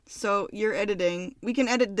So you're editing. We can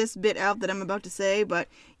edit this bit out that I'm about to say, but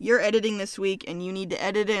you're editing this week, and you need to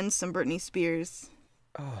edit in some Britney Spears.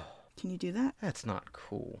 Oh, Can you do that? that's not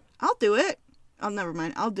cool. I'll do it. Oh, never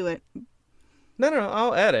mind. I'll do it. No,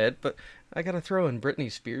 I'll edit, but I gotta throw in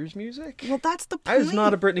Britney Spears music? Well, that's the point. I was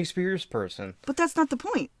not a Britney Spears person. But that's not the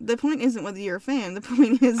point. The point isn't whether you're a fan. The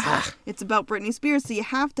point is it's about Britney Spears, so you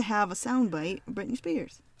have to have a soundbite of Britney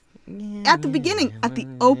Spears. At the beginning, at the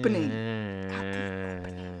opening.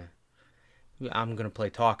 I'm gonna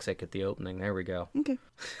play Toxic at the opening. There we go. Okay.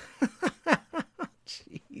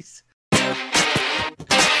 Jeez.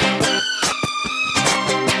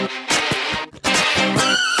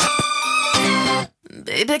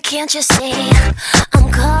 Baby, can't you see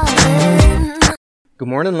I'm calling? Good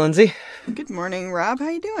morning, Lindsay. Good morning, Rob. How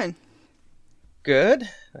you doing? Good.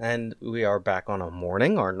 And we are back on a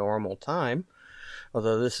morning, our normal time.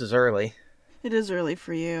 Although this is early. It is early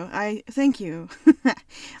for you. Thank you.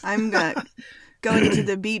 I'm going to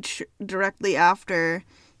the beach directly after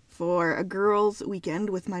for a girls' weekend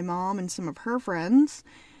with my mom and some of her friends,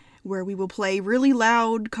 where we will play really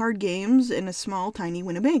loud card games in a small, tiny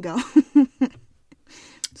Winnebago.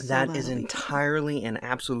 That is entirely and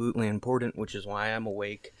absolutely important, which is why I'm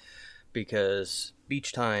awake, because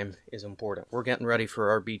beach time is important. We're getting ready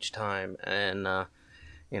for our beach time, and,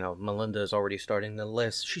 Melinda is already starting the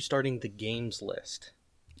list. She's starting the games list.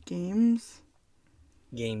 Games?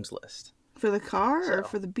 Games list. For the car or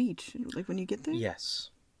for the beach? Like when you get there?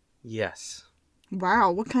 Yes.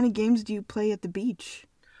 Wow, what kind of games do you play at the beach?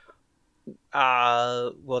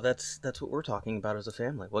 Well, that's what we're talking about as a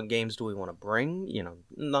family. What games do we want to bring?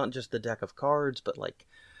 Not just the deck of cards, but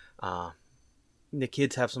the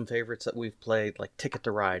kids have some favorites that we've played, like Ticket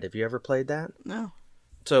to Ride. Have you ever played that? No.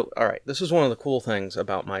 So, all right, this is one of the cool things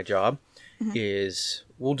about my job, is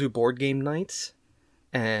we'll do board game nights,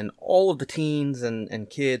 and all of the teens and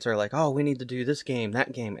kids are like, oh, we need to do this game,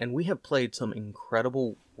 that game, and we have played some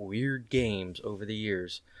incredible, weird games over the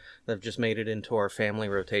years that have just made it into our family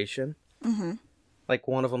rotation. Mm-hmm. Like,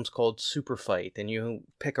 one of them's called Super Fight, and you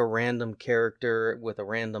pick a random character with a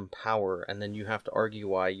random power, and then you have to argue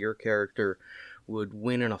why your character would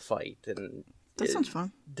win in a fight. And that sounds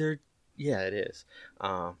fun. Yeah, it is.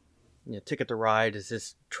 Ticket to Ride is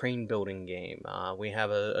this train building game. We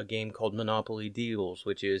have a game called Monopoly Deals,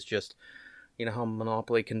 which is just, how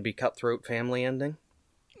Monopoly can be cutthroat family ending?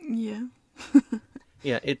 Yeah.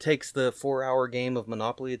 Yeah, it takes the 4-hour game of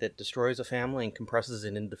Monopoly that destroys a family and compresses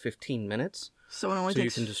it into 15 minutes. So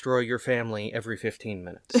you can destroy your family every 15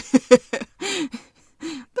 minutes.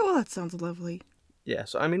 Well, that sounds lovely. Yeah,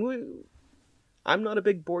 so I'm not a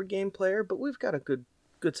big board game player, but we've got a good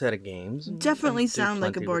set of games. Definitely sound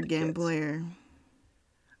like a board game player.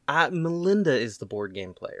 Melinda is the board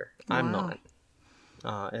game player. Wow. I'm not.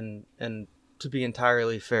 And to be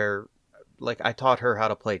entirely fair, I taught her how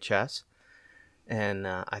to play chess. And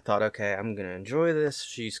I thought, okay, I'm going to enjoy this.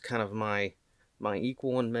 She's kind of my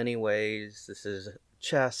equal in many ways. This is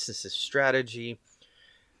chess. This is strategy.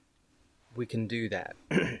 We can do that.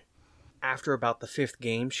 After about the 5th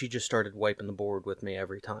game, she just started wiping the board with me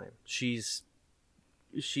every time. She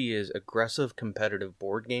is aggressive, competitive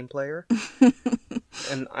board game player.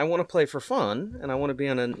 And I want to play for fun, and I want to be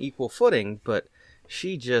on an equal footing, but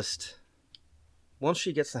she just, once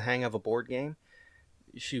she gets the hang of a board game,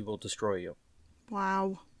 she will destroy you.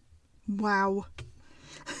 Wow.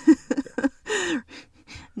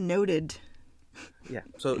 Noted. Yeah,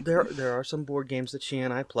 so there are some board games that she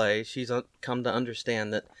and I play. She's come to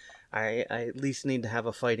understand that I at least need to have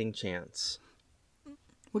a fighting chance.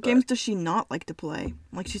 What games does she not like to play?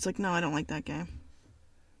 She's like, no, I don't like that game.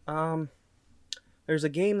 There's a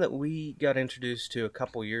game that we got introduced to a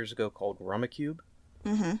couple years ago called Rummikub.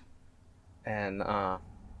 Mm-hmm. And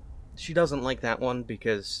she doesn't like that one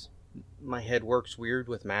because my head works weird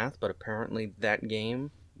with math, but apparently that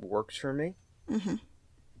game works for me. Mm-hmm.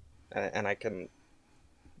 And I can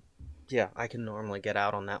normally get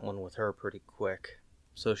out on that one with her pretty quick.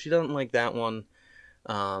 So she doesn't like that one.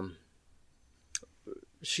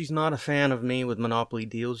 She's not a fan of me with Monopoly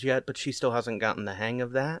Deals yet, but she still hasn't gotten the hang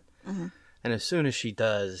of that. Mm-hmm. And as soon as she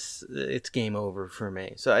does, it's game over for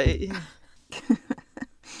me. So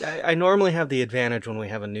I normally have the advantage when we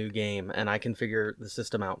have a new game, and I can figure the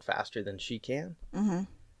system out faster than she can. Mm-hmm.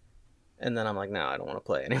 And then I'm like, no, I don't want to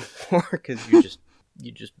play anymore, because you just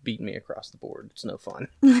beat me across the board. It's no fun.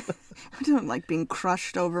 I don't like being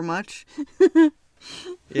crushed over much.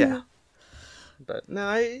 Yeah. But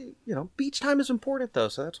no, beach time is important though,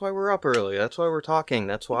 so that's why we're up early. That's why we're talking.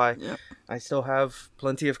 That's why I still have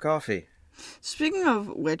plenty of coffee. Speaking of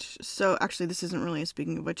which, so actually this isn't really a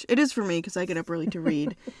speaking of which. It is for me because I get up early to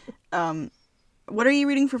read. What are you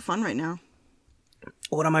reading for fun right now?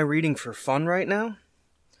 What am I reading for fun right now?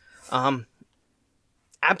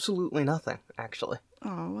 Absolutely nothing, actually.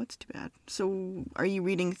 Oh, that's too bad. So, are you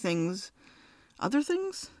reading other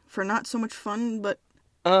things, for not so much fun, but...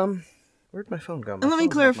 Where'd my phone go? And let me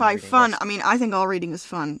clarify, fun, I mean, I think all reading is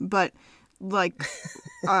fun, but, like,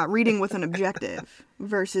 reading with an objective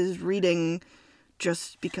versus reading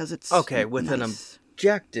just because it's okay, with nice. an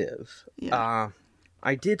objective. Yeah.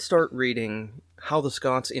 I did start reading How the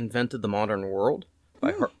Scots Invented the Modern World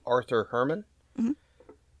by Arthur Herman. Mm-hmm.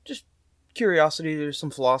 Just curiosity, there's some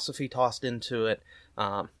philosophy tossed into it.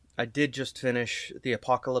 I did just finish The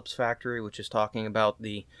Apocalypse Factory, which is talking about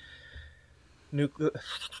the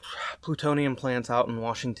plutonium plants out in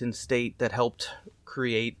Washington State that helped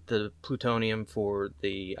create the plutonium for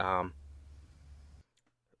the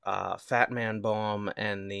Fat Man bomb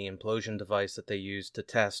and the implosion device that they used to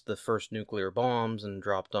test the first nuclear bombs and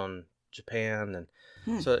dropped on Japan.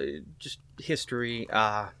 And so just history.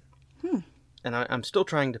 And I'm still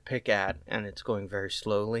trying to pick at, and it's going very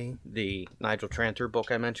slowly, the Nigel Tranter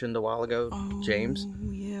book I mentioned a while ago, James.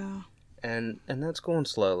 Oh, yeah. And that's going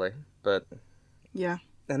slowly, but... Yeah.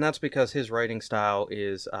 And that's because his writing style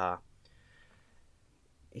is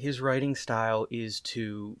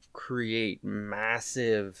to create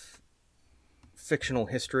massive fictional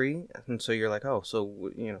history. And so you're like, oh,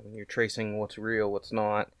 so, you're tracing what's real, what's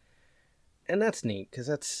not. And that's neat,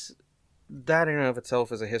 because that in and of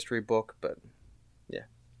itself is a history book, but yeah.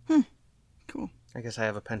 Cool. I guess I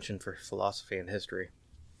have a penchant for philosophy and history.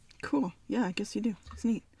 Cool. Yeah, I guess you do. It's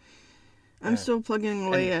neat. I'm still plugging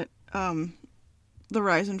away at The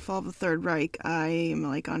Rise and Fall of the Third Reich. I am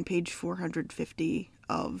on page 450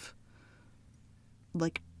 of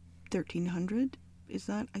 1300. Is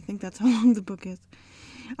that? I think that's how long the book is.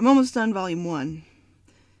 I'm almost done volume 1.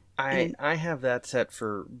 I have that set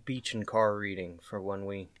for beach and car reading for when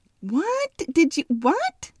we... What? Did you...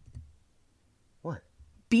 What? What?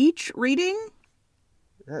 Beach reading?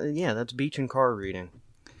 Yeah, that's beach and car reading.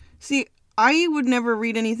 See, I would never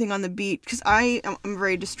read anything on the beach, because I'm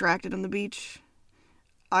very distracted on the beach.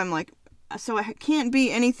 So it can't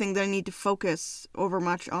be anything that I need to focus over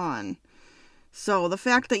much on. So the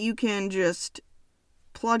fact that you can just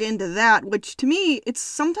plug into that, which to me, it's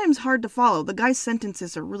sometimes hard to follow. The guy's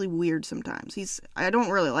sentences are really weird sometimes. I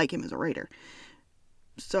don't really like him as a writer.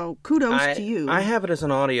 So kudos to you. I have it as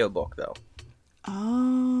an audiobook, though.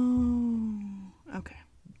 Oh, okay.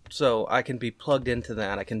 So I can be plugged into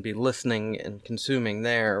that. I can be listening and consuming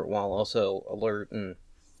there while also alert and,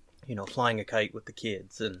 flying a kite with the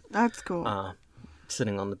kids. And that's cool.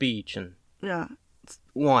 Sitting on the beach and Yeah.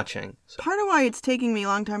 watching. So. Part of why it's taking me a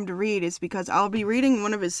long time to read is because I'll be reading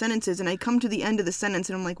one of his sentences and I come to the end of the sentence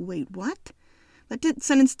and I'm like, wait, what? That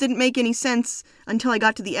sentence didn't make any sense until I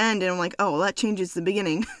got to the end and I'm like, oh, well, that changes the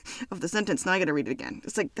beginning of the sentence. Now I gotta read it again.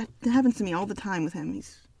 It's like, that happens to me all the time with him.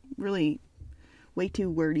 He's really way too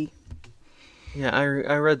wordy. Yeah, I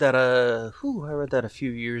read that a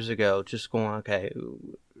few years ago, just going, okay,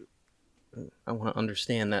 I want to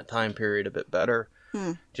understand that time period a bit better.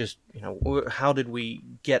 Just, how did we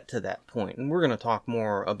get to that point? And we're going to talk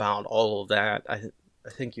more about all of that. I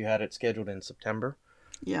think you had it scheduled in September.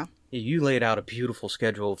 Yeah. You laid out a beautiful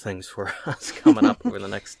schedule of things for us coming up over the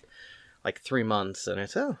next, 3 months. And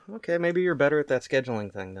it's, okay, maybe you're better at that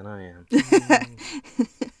scheduling thing than I am.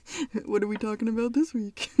 What are we talking about this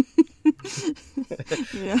week?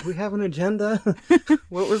 Yeah. We have an agenda?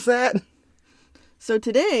 What was that? So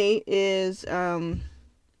today is,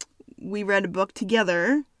 we read a book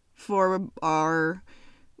together for our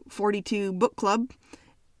 42 book club.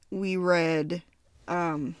 We read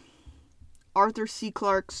Arthur C.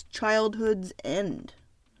 Clarke's Childhood's End.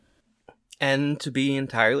 And to be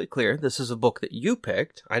entirely clear, this is a book that you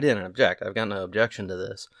picked. I didn't object. I've got no objection to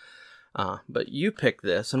this. But you picked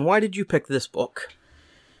this. And why did you pick this book?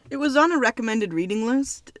 It was on a recommended reading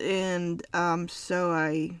list, and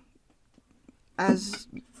as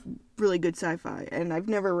really good sci-fi, and I've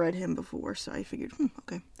never read him before, so I figured,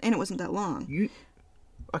 okay. And it wasn't that long.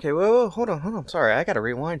 Okay, well, hold on. Sorry, I gotta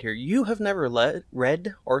rewind here. You have never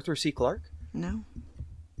read Arthur C. Clarke? No.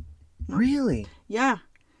 Really? Yeah.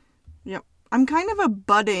 Yep. I'm kind of a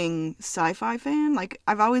budding sci-fi fan.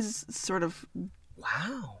 I've always sort of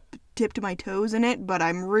dipped my toes in it, but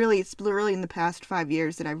it's really in the past 5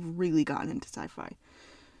 years that I've really gotten into sci-fi.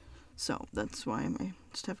 So that's why I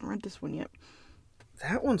just haven't read this one yet.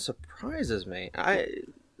 That one surprises me.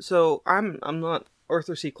 I'm not...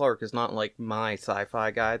 Arthur C. Clarke is not my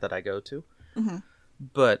sci-fi guy that I go to. Mm-hmm.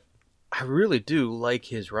 But I really do like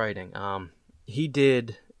his writing. He's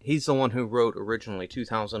the one who wrote originally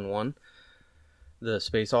 2001, the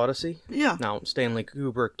Space Odyssey. Yeah. Now, Stanley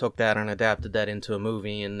Kubrick took that and adapted that into a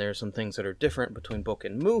movie, and there's some things that are different between book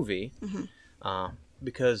and movie.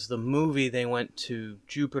 Because the movie, they went to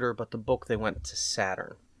Jupiter, but the book, they went to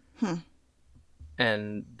Saturn.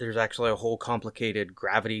 And there's actually a whole complicated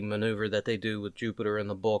gravity maneuver that they do with Jupiter in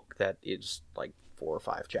the book that is like 4 or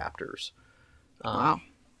 5 chapters. Wow.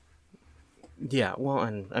 Yeah, well,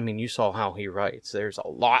 and I mean, you saw how he writes. There's a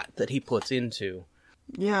lot that he puts into.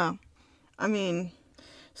 Yeah. I mean,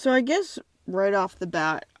 so I guess right off the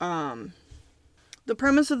bat, the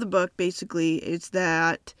premise of the book basically is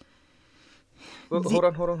that... Well, hold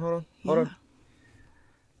on.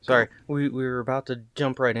 Sorry, we were about to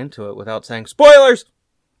jump right into it without saying spoilers!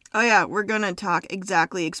 Oh yeah, we're gonna talk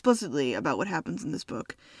explicitly about what happens in this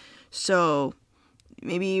book. So,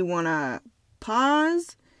 maybe you wanna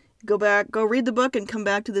pause, go read the book, and come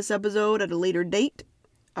back to this episode at a later date.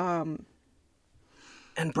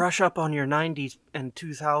 And brush up on your 90s and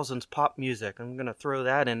 2000s pop music. I'm gonna throw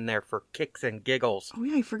that in there for kicks and giggles. Oh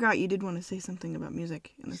yeah, I forgot you did want to say something about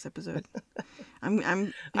music in this episode. I'm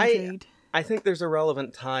intrigued. I think there's a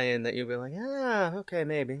relevant tie-in that you'll be like, okay,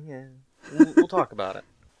 maybe, yeah. We'll talk about it.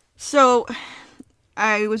 So,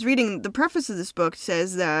 I was reading, the preface of this book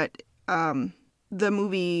says that the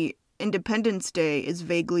movie Independence Day is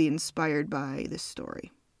vaguely inspired by this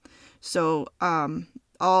story. So,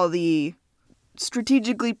 all the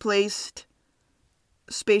strategically placed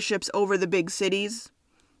spaceships over the big cities,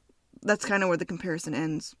 that's kind of where the comparison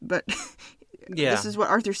ends. But yeah. This is what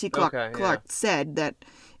Arthur C. Clarke said, that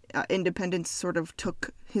Independence sort of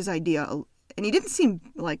took his idea, and he didn't seem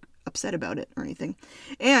like upset about it or anything.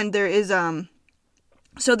 And there is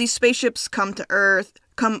so these spaceships come to Earth,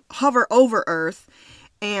 hover over Earth,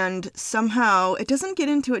 and somehow it doesn't get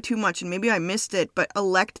into it too much, and maybe I missed it, but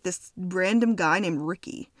elect this random guy named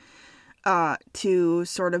Ricky to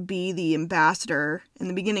sort of be the ambassador in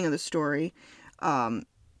the beginning of the story,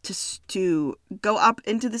 to go up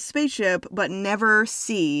into the spaceship but never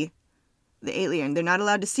see the alien. They're not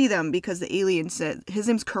allowed to see them because the alien said, his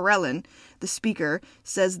name's Karelin, the speaker,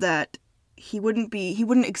 says that he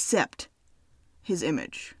wouldn't accept his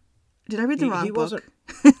image. Did I read the wrong book?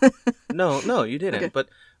 No, you didn't. Okay. But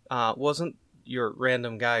wasn't your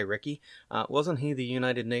random guy, Ricky, wasn't he the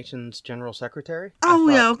United Nations General Secretary? Oh,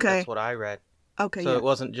 yeah, okay. That's what I read. Okay, so yeah. It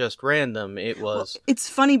wasn't just random, it was... Well, it's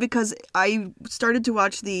funny because I started to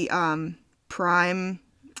watch the Prime,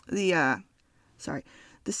 the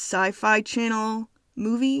Sci-Fi Channel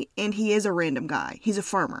movie, and he is a random guy. He's a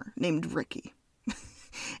farmer named Ricky.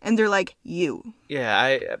 And they're like, you. Yeah,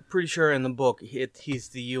 I'm pretty sure in the book he's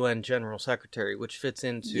the UN General Secretary, which fits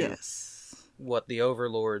into what the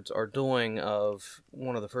Overlords are doing. Of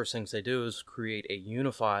one of the first things they do is create a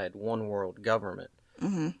unified one-world government.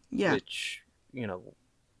 Mm-hmm. Yeah. Which,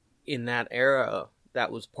 in that era,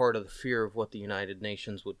 that was part of the fear of what the United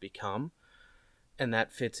Nations would become. And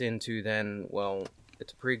that fits into then, well,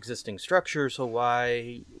 it's a pre-existing structure, so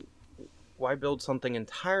why build something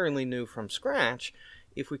entirely new from scratch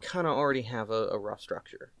if we kind of already have a rough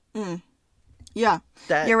structure? Yeah,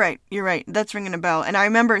 you're right. That's ringing a bell. And I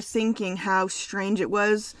remember thinking how strange it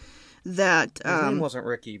was that... His name wasn't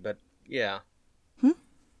Ricky, but yeah.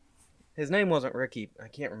 His name wasn't Ricky. I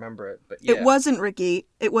can't remember it, but yeah. It wasn't Ricky.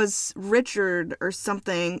 It was Richard or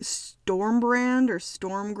something. Stormbrand or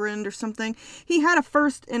Stormgrind or something. He had a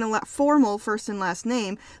formal first and last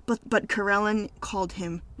name, but Karelin called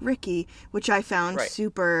him Ricky, which I found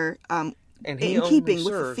super and in keeping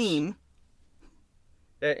with the theme.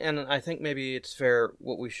 And I think maybe it's fair,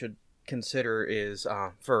 what we should consider is,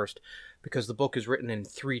 first, because the book is written in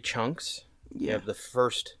 3 chunks. Yeah. You have the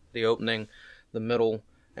first, the opening, the middle,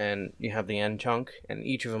 and you have the end chunk, and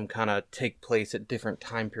each of them kind of take place at different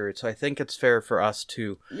time periods. So I think it's fair for us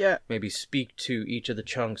to maybe speak to each of the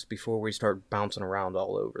chunks before we start bouncing around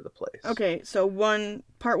all over the place. Okay, so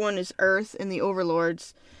part 1 is Earth and the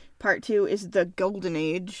Overlords. Part 2 is the Golden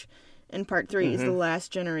Age. And part 3 is the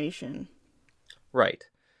Last Generation. Right.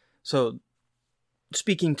 So,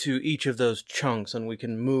 speaking to each of those chunks, and we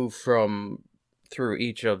can move through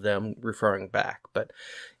each of them, referring back. But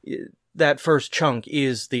that first chunk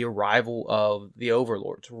is the arrival of the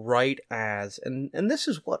Overlords, right as... And this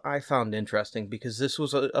is what I found interesting, because this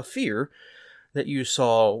was a fear that you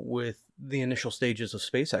saw with the initial stages of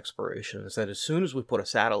space exploration, is that as soon as we put a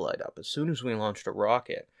satellite up, as soon as we launched a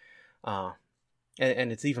rocket...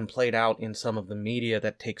 And it's even played out in some of the media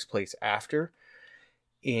that takes place after.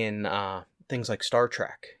 In things like Star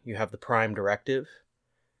Trek, you have the Prime Directive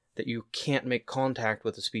that you can't make contact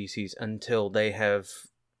with the species until they have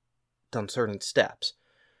done certain steps.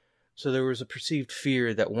 So there was a perceived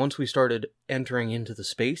fear that once we started entering into the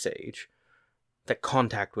space age, that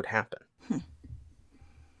contact would happen.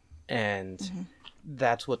 And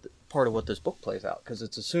that's what part of what this book plays out, because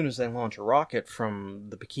it's as soon as they launch a rocket from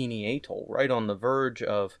the Bikini Atoll, right on the verge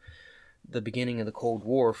of the beginning of the Cold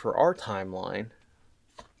War for our timeline,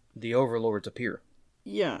 the Overlords appear.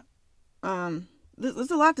 Yeah.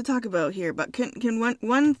 There's a lot to talk about here, but can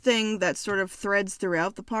one thing that sort of threads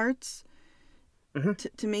throughout the parts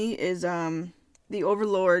to me is the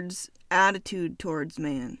Overlord's attitude towards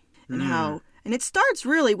man and how, and it starts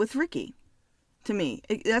really with Ricky. To me,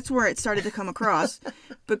 that's where it started to come across,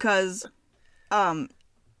 because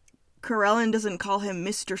Corellin doesn't call him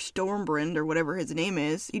Mr. Stormbrand or whatever his name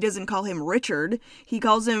is. He doesn't call him Richard. He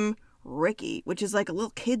calls him Ricky, which is like a little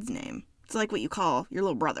kid's name. It's like what you call your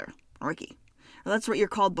little brother, Ricky. Well, that's what you're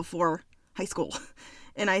called before high school.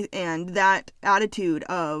 And that attitude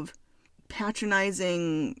of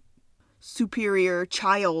patronizing superior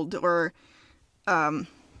child or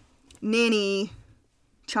nanny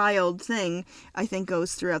child thing, I think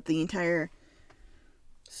goes throughout the entire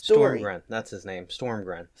story. Stormgren, that's his name,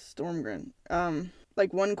 Stormgren.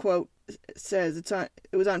 Like one quote says,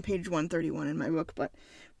 it was on page 131 in my book, but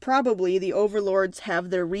probably the Overlords have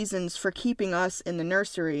their reasons for keeping us in the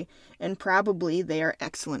nursery, and probably they are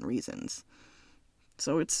excellent reasons.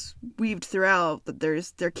 So it's weaved throughout that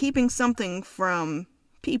they're keeping something from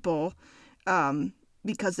people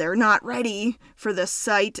because they're not ready for the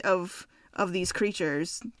sight of these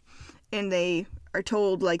creatures, and they are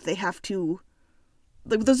told like they have to,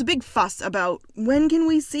 like, there's a big fuss about when can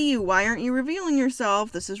we see you, why aren't you revealing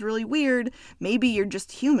yourself, this is really weird, maybe you're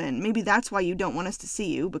just human, maybe that's why you don't want us to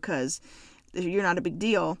see you, because you're not a big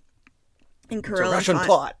deal. And It's a Russian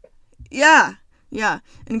plot. Yeah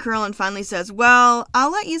and Corellin finally says, well,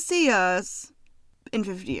 I'll let you see us in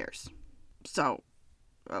 50 years. So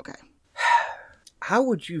okay. How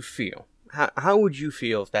would you feel? How would you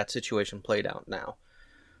feel if that situation played out now?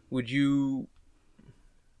 Would you...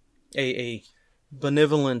 A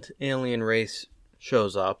benevolent alien race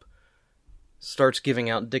shows up, starts giving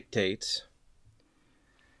out dictates,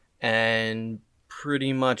 and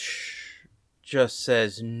pretty much just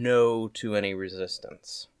says no to any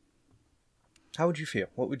resistance. How would you feel?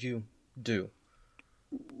 What would you do?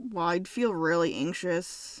 Well, I'd feel really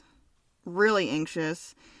anxious.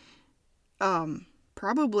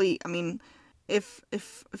 Probably, I mean, if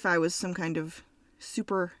I was some kind of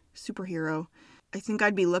superhero, I think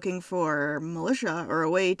I'd be looking for militia or a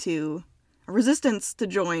resistance to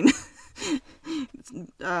join.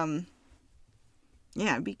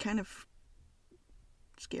 Yeah, it'd be kind of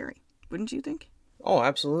scary, wouldn't you think? Oh,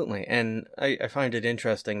 absolutely. And I find it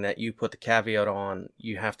interesting that you put the caveat on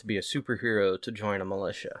you have to be a superhero to join a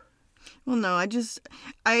militia. Well, no, I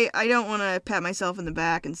don't want to pat myself in the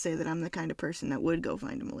back and say that I'm the kind of person that would go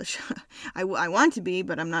find a militia. I want to be,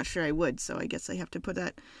 but I'm not sure I would, so I guess I have to put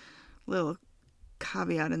that little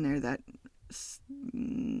caveat in there that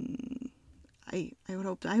I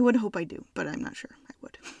would hope I do, but I'm not sure I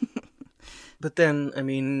would. But then, I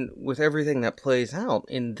mean, with everything that plays out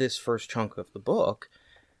in this first chunk of the book,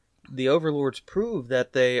 the Overlords prove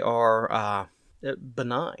that they are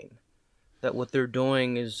benign. That what they're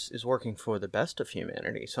doing is working for the best of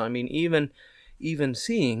humanity. So, I mean, even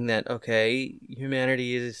seeing that, okay,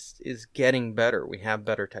 humanity is getting better. We have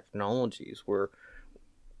better technologies. Our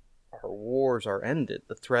wars are ended.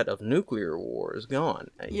 The threat of nuclear war is gone.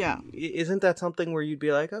 Yeah. Isn't that something where you'd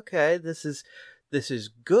be like, okay, this is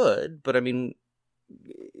good, but I mean,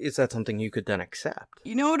 is that something you could then accept?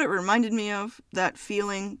 You know what it reminded me of? This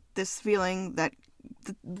feeling that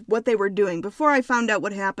what they were doing before I found out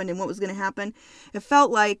what happened and what was going to happen. It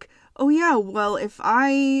felt like, oh yeah, well, if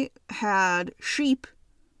I had sheep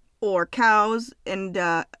or cows and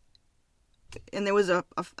there was a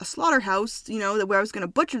slaughterhouse, where I was going to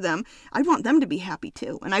butcher them, I'd want them to be happy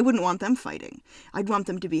too, and I wouldn't want them fighting. I'd want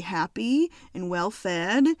them to be happy and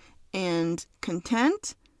well-fed and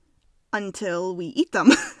content until we eat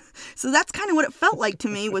them. So that's kind of what it felt like to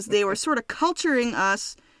me, was they were sort of cultivating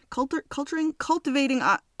us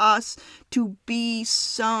to be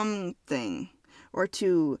something, or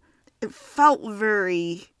it felt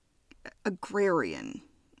very agrarian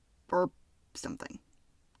or something.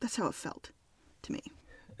 That's how it felt to me.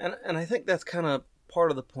 And I think that's kind of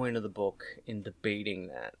part of the point of the book in debating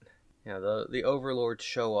that. The Overlords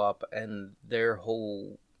show up, and their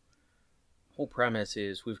whole premise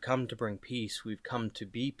is, we've come to bring peace, we've come to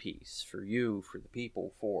be peace for you, for the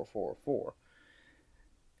people, for.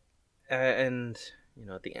 And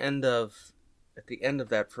at the end of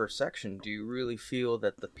that first section, do you really feel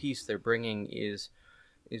that the peace they're bringing is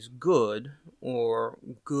good, or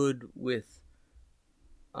good with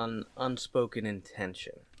an unspoken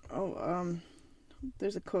intention?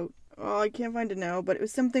 there's a quote. Oh, I can't find it now, but it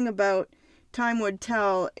was something about time would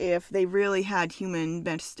tell if they really had human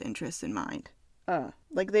best interests in mind.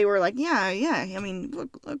 Like they were like, yeah, I mean,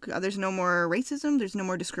 look, there's no more racism, there's no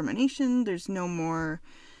more discrimination, there's no more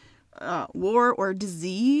war or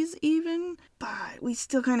disease even, but we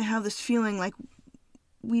still kind of have this feeling like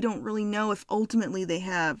we don't really know if ultimately they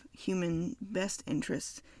have human best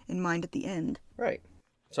interests in mind at the end. Right.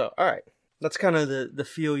 So, all right. That's kind of the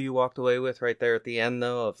feel you walked away with right there at the end,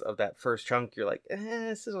 though, of that first chunk. You're like,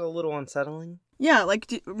 this is a little unsettling. Yeah,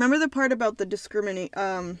 like, remember the part about the discriminate,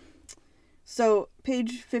 so,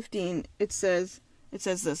 page 15, it says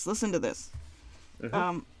this, listen to this.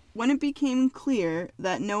 Mm-hmm. When it became clear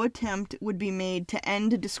that no attempt would be made to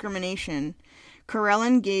end discrimination,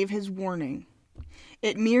 Karelin gave his warning.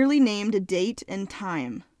 It merely named a date and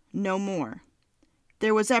time, no more.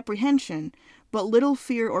 There was apprehension, but little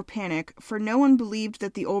fear or panic, for no one believed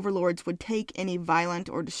that the overlords would take any violent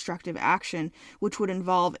or destructive action which would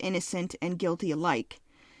involve innocent and guilty alike.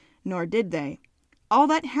 Nor did they. All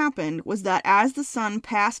that happened was that as the sun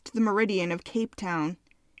passed the meridian of Cape Town,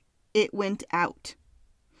 it went out.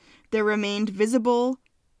 There remained visible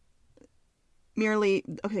merely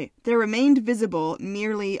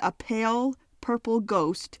a pale purple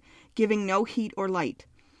ghost, giving no heat or light.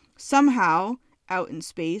 Somehow, out in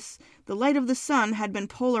space, the light of the sun had been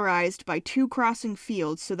polarized by two crossing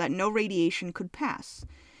fields so that no radiation could pass.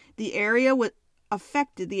 The area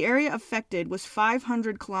affected was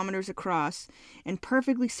 500 kilometers across and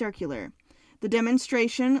perfectly circular. The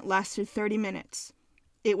demonstration lasted 30 minutes.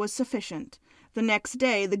 It was sufficient. The next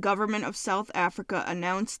day, the government of South Africa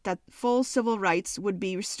announced that full civil rights would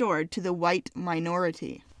be restored to the white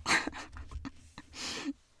minority.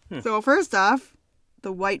 So first off,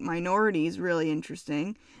 the white minority is really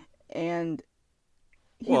interesting. And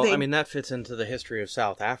that fits into the history of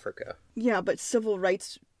South Africa. Yeah, but civil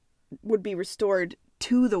rights would be restored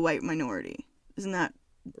to the white minority. Isn't that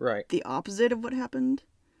right? The opposite of what happened?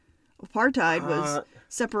 Apartheid was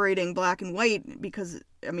separating black and white because,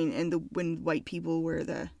 when white people were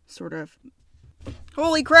the sort of...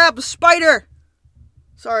 Holy crap, a spider!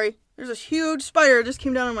 Sorry, there's this huge spider that just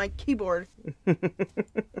came down on my keyboard.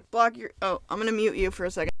 Block your... Oh, I'm gonna mute you for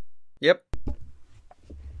a second. Yep.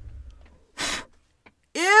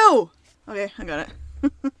 Ew! Okay, I got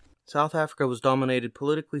it. South Africa was dominated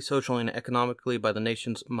politically, socially, and economically by the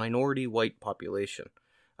nation's minority white population.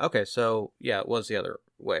 Okay, so, yeah, it was the other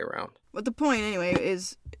way around. But the point, anyway,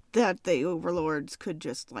 is that the overlords could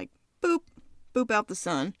just, boop out the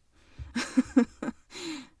sun.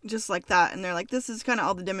 Just like that. And they're like, this is kind of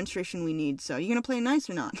all the demonstration we need, so you gonna play nice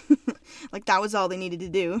or not? That was all they needed to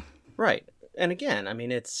do. Right. And again,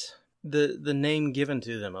 it's... The name given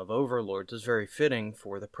to them of overlords is very fitting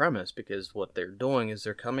for the premise, because what they're doing is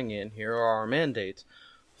they're coming in, here are our mandates,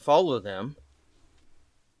 follow them,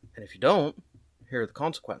 and if you don't, here are the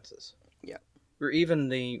consequences. Yeah. Or even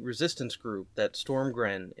the resistance group that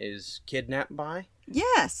Stormgren is kidnapped by.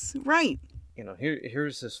 Yes, right.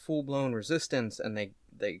 Here's this full-blown resistance, and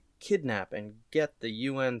they kidnap and get the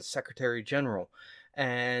UN Secretary General,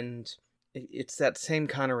 and it's that same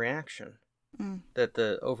kind of reaction. That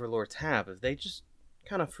the overlords have, if they just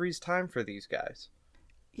kind of freeze time for these guys.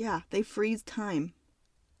 Yeah, they freeze time.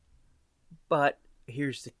 But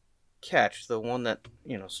here's the catch, the one that,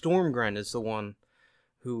 Stormgren is the one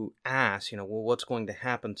who asks, what's going to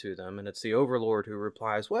happen to them, and it's the overlord who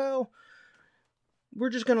replies, well,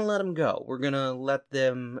 we're just going to let them go. We're going to let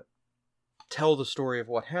them tell the story of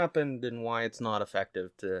what happened and why it's not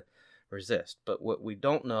effective to resist. But what we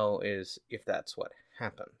don't know is if that's what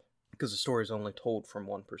happened. Because the story is only told from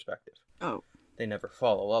one perspective. Oh. They never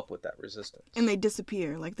follow up with that resistance. And they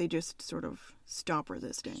disappear, they just sort of stop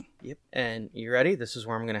resisting. Yep. And you ready? This is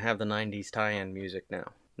where I'm going to have the 90s tie-in music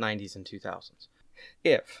now. 90s and 2000s.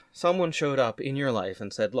 If someone showed up in your life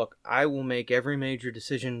and said, look, I will make every major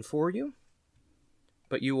decision for you,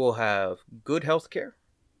 but you will have good health care,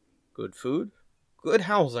 good food, good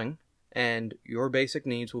housing, and your basic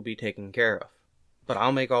needs will be taken care of. But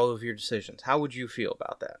I'll make all of your decisions. How would you feel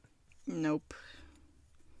about that? Nope.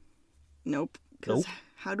 Because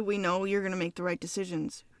how do we know you're going to make the right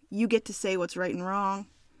decisions? You get to say what's right and wrong.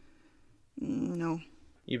 No.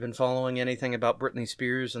 You've been following anything about Britney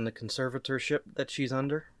Spears and the conservatorship that she's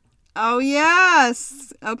under? Oh,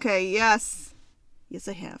 yes! Okay, yes. Yes,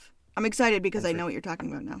 I have. I'm excited because I know what you're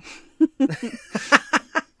talking about now.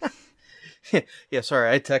 Yeah, sorry,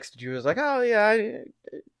 I texted you. I was like, oh, yeah,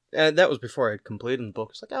 that was before I had completed the book.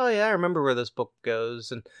 It's like, oh, yeah, I remember where this book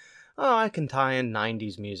goes, and... oh, I can tie in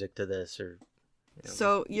 90s music to this, or,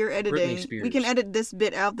 So you're editing. Spears. We can edit this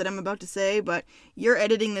bit out that I'm about to say, but you're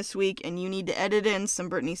editing this week, and you need to edit in some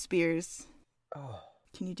Britney Spears. Oh,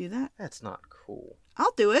 Can you do that? that's not cool.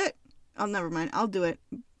 I'll do it. Oh, never mind. I'll do it.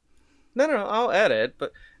 No, I'll edit,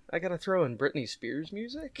 but I gotta throw in Britney Spears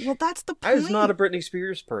music? Well, that's the I point. was not a Britney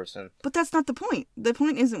Spears person. But that's not the point. The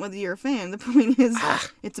point isn't whether you're a fan. The point is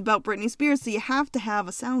it's about Britney Spears, so you have to have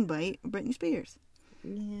a soundbite of Britney Spears.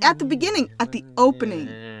 At the beginning, at the opening.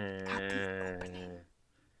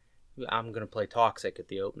 I'm gonna play Toxic at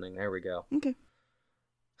the opening. There we go. Okay.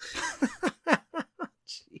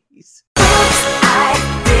 Jeez.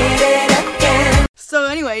 So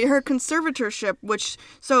anyway, her conservatorship,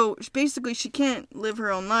 so basically she can't live her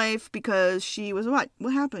own life because she was what?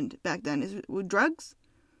 What happened back then? Is it with drugs?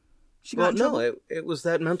 She got in trouble? It was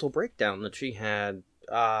that mental breakdown that she had.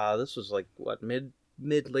 This was like what mid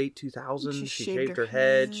late 2000s. She shaved her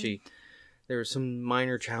head. There was some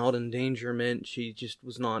minor child endangerment. She just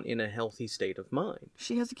was not in a healthy state of mind.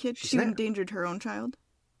 She has a kid. She endangered her own child.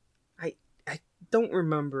 I don't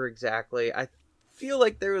remember exactly. I feel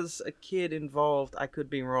like there was a kid involved. I could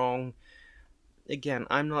be wrong. Again,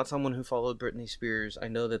 I'm not someone who followed Britney Spears. I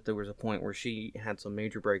know that there was a point where she had some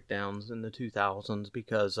major breakdowns in the 2000s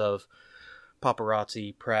because of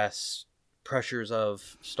paparazzi, press, pressures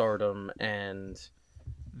of stardom, and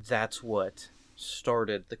that's what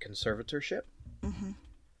started the conservatorship. Mm-hmm.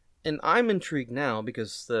 And I'm intrigued now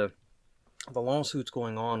because the lawsuits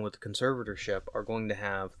going on with the conservatorship are going to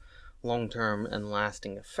have long-term and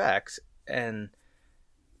lasting effects. And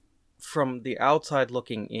from the outside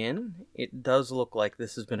looking in, it does look like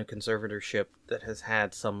this has been a conservatorship that has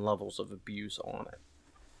had some levels of abuse on it.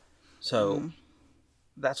 So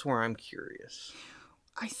that's where I'm curious.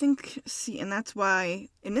 I think, and that's why,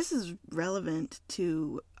 and this is relevant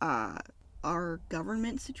to our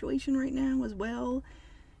government situation right now as well.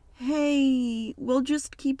 Hey, we'll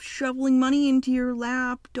just keep shoveling money into your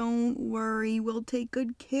lap. Don't worry, we'll take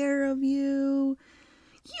good care of you.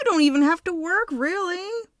 You don't even have to work,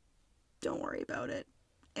 really. Don't worry about it.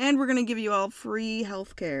 And we're going to give you all free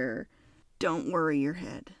health care. Don't worry your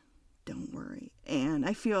head. Don't worry. And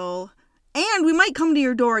we might come to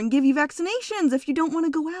your door and give you vaccinations if you don't want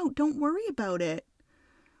to go out. Don't worry about it.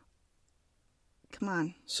 Come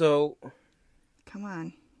on. Come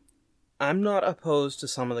on. I'm not opposed to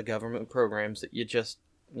some of the government programs that you just,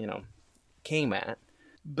 came at.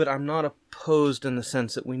 But I'm not opposed in the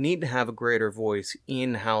sense that we need to have a greater voice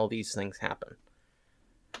in how these things happen.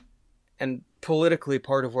 And politically,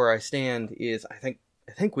 part of where I stand is I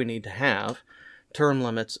think we need to have term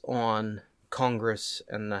limits on Congress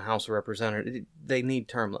and the House of Representatives. They need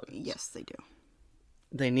term limits. Yes, they do.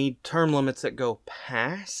 They need term limits that go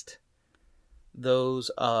past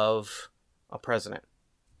those of a president.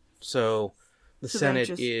 So the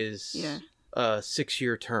Senate is a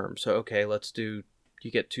 6-year term. So, okay,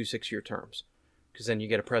 you get 2 6-year terms. Because then you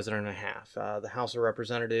get a president and a half. The House of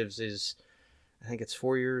Representatives is, I think it's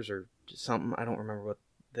 4 years or something. I don't remember what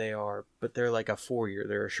they are. But they're like a 4-year.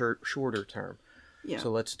 They're a shorter term. Yeah.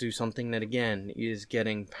 So let's do something that, again, is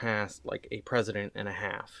getting past like a president and a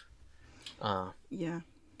half.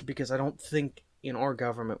 Because I don't think in our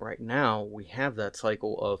government right now we have that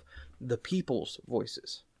cycle of the people's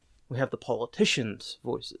voices. We have the politicians'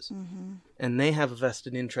 voices. Mm-hmm. And they have a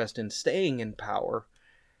vested interest in staying in power.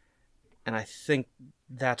 And I think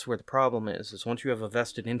that's where the problem is once you have a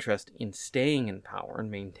vested interest in staying in power and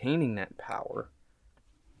maintaining that power.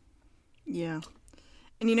 Yeah.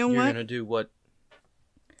 And you know what? You're what? going to do what?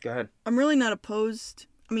 Go ahead. I'm really not opposed.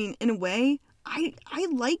 I mean, in a way, I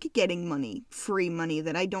like getting money, free money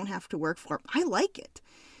that I don't have to work for. I like it.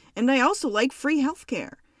 And I also like free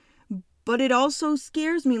healthcare. But it also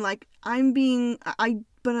scares me, like, I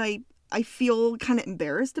feel kind of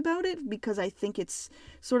embarrassed about it because I think it's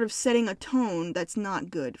sort of setting a tone that's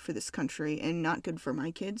not good for this country and not good for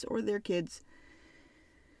my kids or their kids.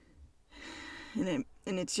 And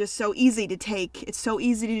it's just so easy to take. It's so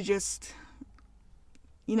easy to just,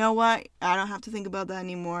 you know what? I don't have to think about that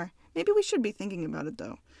anymore. Maybe we should be thinking about it,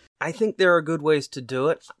 though. I think there are good ways to do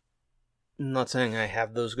it. I'm not saying I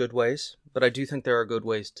have those good ways, but I do think there are good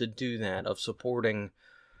ways to do that, of supporting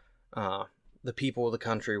the people of the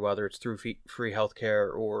country, whether it's through free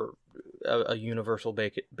healthcare or a universal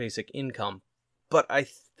basic income. But I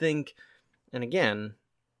think, and again,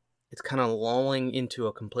 it's kind of lulling into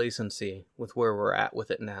a complacency with where we're at with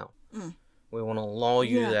it now. Mm. We want to lull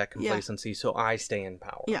you to that complacency so I stay in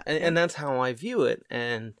power. Yeah. And that's how I view it.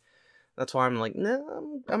 And that's why I'm like,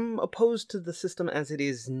 no, I'm opposed to the system as it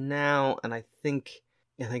is now. And I think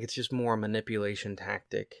it's just more a manipulation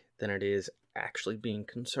tactic than it is actually being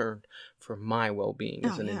concerned for my well-being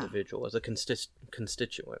as Oh, an yeah. individual, as a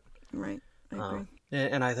constituent. Right. I agree.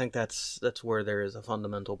 And I think that's where there is a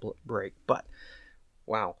fundamental break. But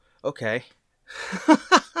wow, okay.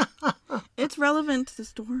 It's relevant to the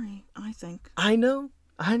story, I think. I know,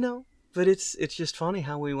 but it's just funny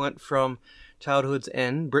how we went from childhood's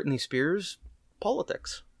end, Britney Spears,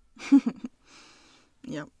 politics.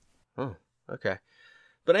 Yep. Oh, okay.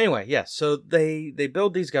 But anyway, yes. So they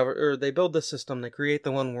build these they build this system. They create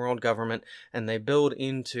the one world government, and they build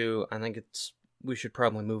into. I think we should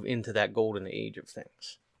probably move into that golden age of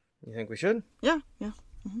things. You think we should? Yeah.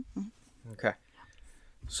 Okay.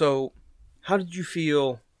 So, how did you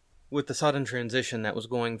feel with the sudden transition that was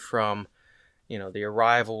going from, the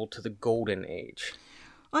arrival to the golden age?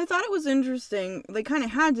 I thought it was interesting. They kind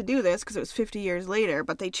of had to do this because it was 50 years later,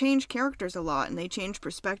 but they changed characters a lot and they changed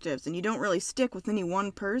perspectives, and you don't really stick with any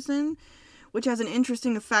one person, which has an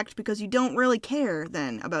interesting effect because you don't really care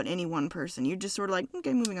then about any one person. You're just sort of like,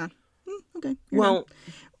 okay, moving on. Okay. Well,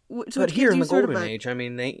 so but it here gives in you the sort of golden age, I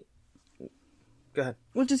mean, Go ahead.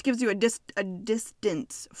 well, it just gives you a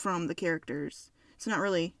distance from the characters. It's not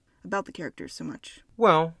really about the characters so much.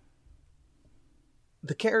 Well,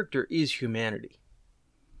 the character is humanity.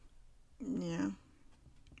 Yeah.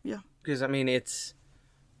 Because, I mean, it's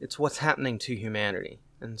what's happening to humanity.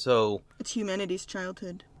 And so, It's humanity's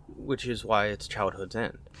childhood. which is why it's childhood's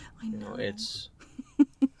end. I know. It's...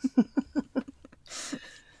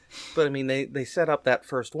 But, I mean, they set up that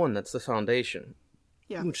first one. That's the foundation.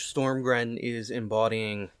 Yeah. Which Stormgren is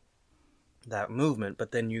embodying that movement.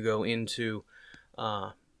 But then you go into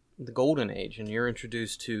the Golden Age, and you're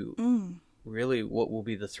introduced to really what will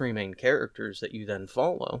be the three main characters that you then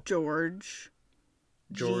follow. George,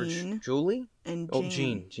 Jean, Julie? and Oh,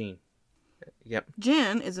 Jane. Jean. Yep.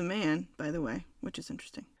 Jan is a man, by the way, which is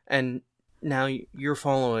interesting. And now you're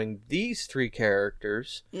following these three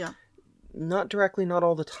characters. Yeah. Not directly, not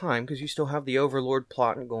all the time, because you still have the Overlord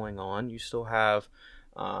plot going on. You still have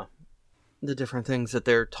the different things that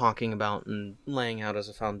they're talking about and laying out as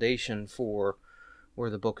a foundation for where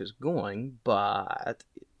the book is going, but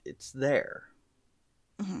it's there.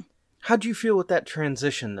 Mm-hmm. How'd you feel with that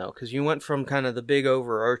transition, though? Because you went from kind of the big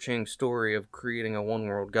overarching story of creating a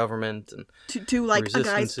one-world government and To like a guy's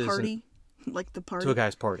resistances party, like the party. to a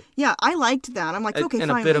guy's party. Yeah, I liked that. I'm like, okay, and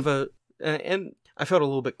finally. a bit of a... And I felt a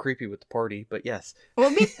little bit creepy with the party, but yes. Well,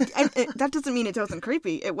 that doesn't mean it wasn't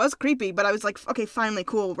creepy. It was creepy, but I was like, okay, finally,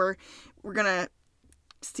 cool. We're gonna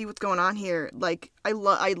see what's going on here. Like, I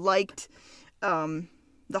liked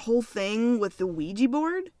the whole thing with the Ouija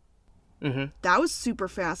board. Mm-hmm. That was super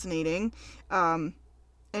fascinating. And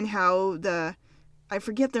how I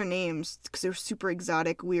forget their names because they're super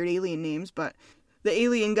exotic, weird alien names, but the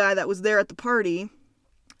alien guy that was there at the party.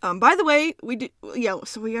 By the way,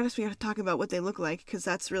 so we gotta talk about what they look like because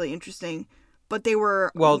that's really interesting. But they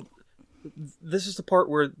were... Well, this is the part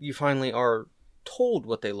where you finally are told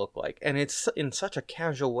what they look like, and it's in such a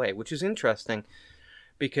casual way, which is interesting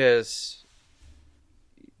because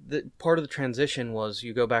the part of the transition was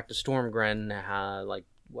you go back to Stormgren,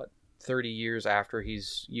 30 years after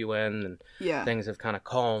he's UN, and things have kind of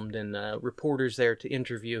calmed, and reporters there to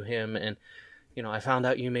interview him, and I found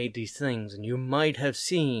out you made these things, and you might have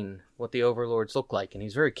seen what the Overlords look like, and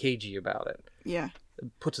he's very cagey about it. Yeah.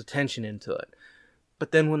 It puts attention into it.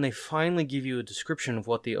 But then when they finally give you a description of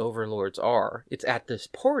what the Overlords are, it's at this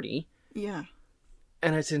party. Yeah.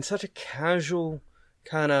 And it's in such a casual,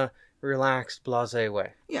 kind of relaxed, blasé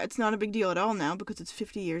way. Yeah, it's not a big deal at all now because it's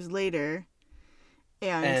 50 years later.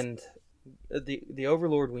 And the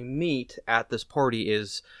Overlord we meet at this party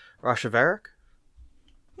is Rashavarek.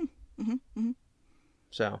 Mm-hmm.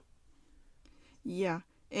 So. Yeah.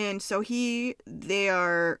 And so they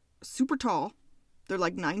are super tall. They're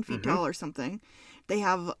like 9 feet tall or something. They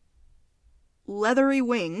have leathery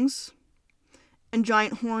wings and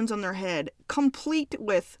giant horns on their head, complete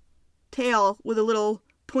with tail with a little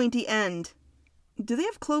pointy end. Do they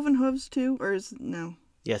have cloven hooves too? No?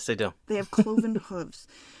 Yes, they do. They have cloven hooves.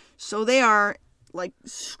 So they are like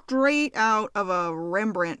straight out of a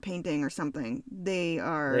Rembrandt painting or something. They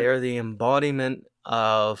are the embodiment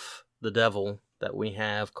of the devil that we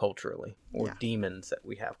have culturally, or demons that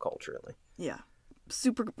we have culturally. Yeah.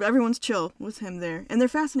 Super. Everyone's chill with him there, and they're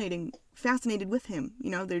fascinated with him.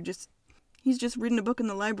 He's just reading a book in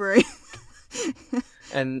the library.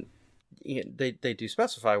 And they do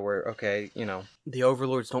specify where, the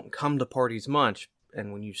Overlords don't come to parties much,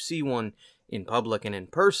 and when you see one in public and in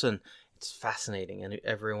person, it's fascinating, and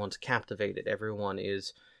everyone's captivated. Everyone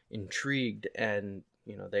is intrigued, and,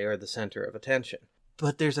 they are the center of attention.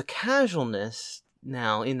 But there's a casualness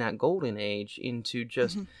now in that golden age into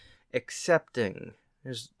just accepting.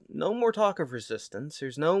 There's no more talk of resistance.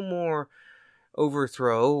 There's no more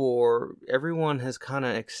overthrow, or everyone has kind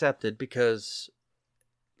of accepted because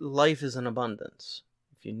life is in abundance.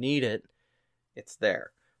 If you need it, it's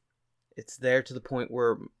there. It's there to the point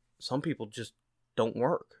where some people just don't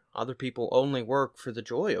work. Other people only work for the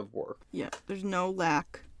joy of work. Yeah, there's no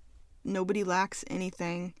lack. Nobody lacks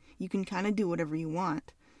anything. You can kind of do whatever you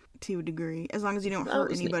want to a degree, as long as you don't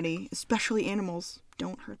hurt anybody, especially animals.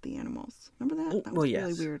 Don't hurt the animals. Remember that? That was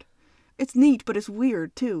really weird. It's neat, but it's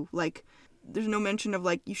weird too. Like, there's no mention of,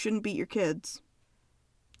 like, you shouldn't beat your kids.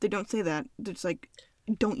 They don't say that. They're just like,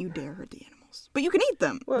 don't you dare hurt the animals. But you can eat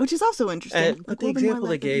them, which is also interesting. But the example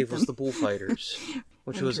they gave was the bullfighters,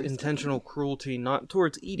 which was intentional cruelty, not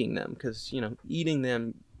towards eating them, because, eating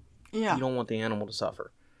them, you don't want the animal to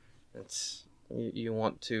suffer. It's you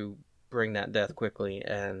want to bring that death quickly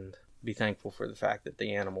and be thankful for the fact that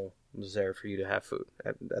the animal was there for you to have food.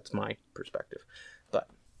 That's my perspective. But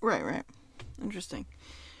right. Interesting.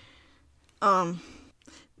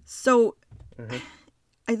 So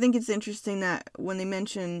I think it's interesting that when they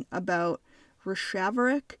mention about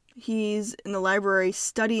Reshavrik, he's in the library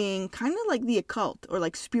studying kind of like the occult or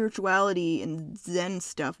like spirituality and Zen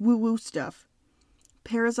stuff, woo-woo stuff,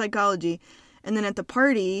 parapsychology. And then at the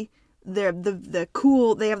party, they have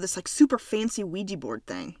this like super fancy Ouija board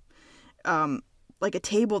thing, like a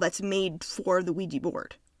table that's made for the Ouija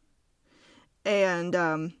board.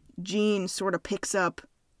 And Jean sort of picks up,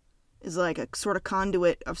 is like a sort of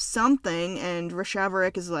conduit of something, and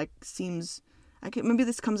Reshavrik is like, maybe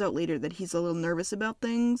this comes out later, that he's a little nervous about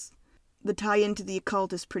things. The tie into the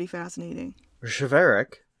occult is pretty fascinating.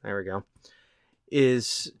 Reshavrik, there we go,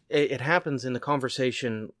 it happens in the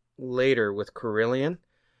conversation later with Carillion,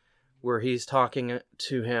 where he's talking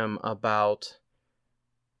to him about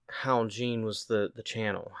how Jean was the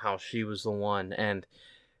channel, how she was the one, and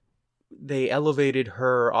they elevated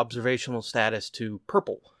her observational status to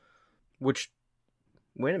purple, which,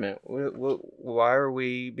 wait a minute, why are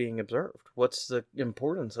we being observed? What's the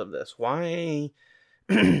importance of this? Why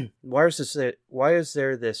is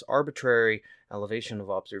there this arbitrary elevation of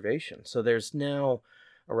observation? So there's now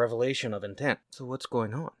a revelation of intent. So what's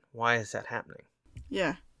going on? Why is that happening?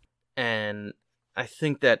 Yeah. And I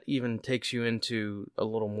think that even takes you into a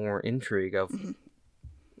little more intrigue of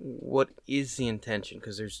what is the intention,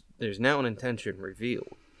 because there's now an intention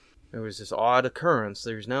revealed. There was this odd occurrence.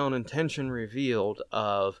 There's now an intention revealed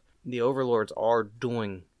of the overlords are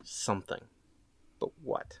doing something. But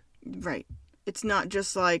what? Right. It's not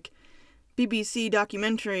just like BBC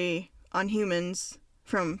documentary on humans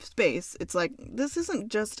from space. It's like, this isn't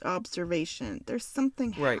just observation. There's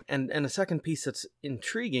something right. And a second piece that's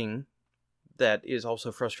intriguing that is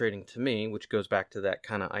also frustrating to me, which goes back to that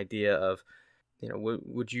kind of idea of,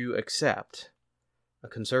 would you accept a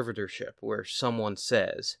conservatorship where someone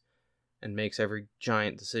says and makes every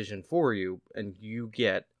giant decision for you, and you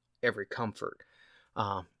get every comfort?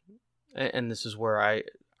 And this is where I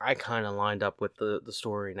kind of lined up with the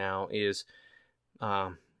story now is,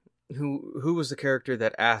 who was the character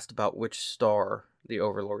that asked about which star the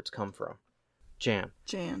overlords come from? Jan.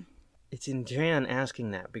 It's in Jan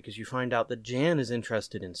asking that, because you find out that Jan is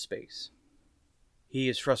interested in space. He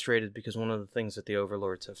is frustrated because one of the things that the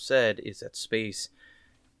overlords have said is that space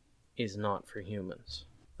is not for humans.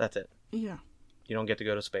 That's it. Yeah. You don't get to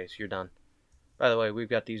go to space. You're done. By the way, we've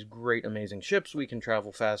got these great, amazing ships. We can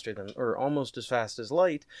travel faster than, or almost as fast as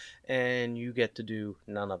light, and you get to do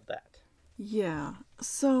none of that. Yeah.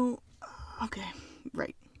 So, okay.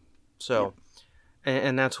 Right. So, yeah.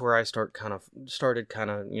 And that's where I started kind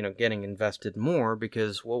of, getting invested more,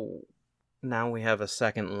 because, well, now we have a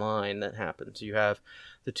second line that happens. You have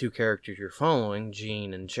the two characters you're following,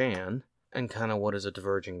 Jean and Jan, and kind of what is a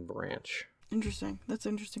diverging branch. Interesting. That's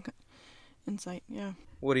interesting insight, yeah.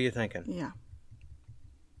 What are you thinking? Yeah.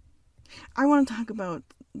 I want to talk about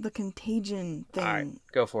the contagion thing. All right,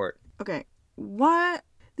 go for it. Okay. What?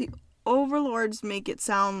 The overlords make it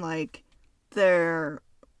sound like they're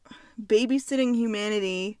babysitting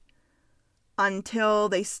humanity until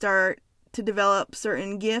they start to develop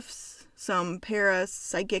certain gifts, some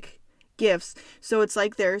parapsychic gifts. So it's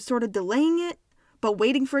like they're sort of delaying it, but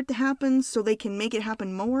waiting for it to happen so they can make it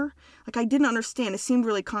happen more. Like, I didn't understand. It seemed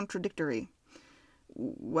really contradictory.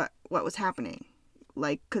 What was happening?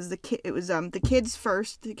 Like, because the kids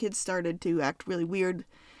first. The kids started to act really weird,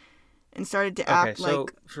 and started to act like.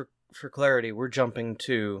 Okay, so for clarity, we're jumping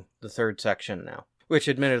to the third section now. Which,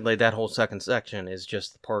 admittedly, that whole second section is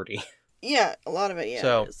just the party. Yeah, a lot of it. Yeah.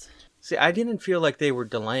 So, it is. See, I didn't feel like they were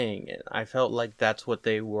delaying it. I felt like that's what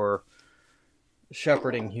they were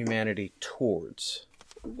shepherding humanity towards.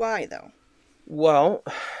 Why, though? Well,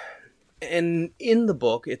 And in the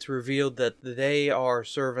book, it's revealed that they are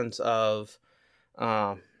servants of...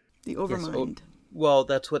 The Overmind. well,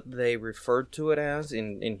 that's what they referred to it as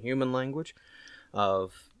in human language.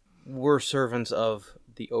 We're servants of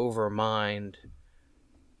the Overmind.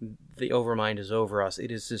 The Overmind is over us.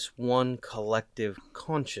 It is this one collective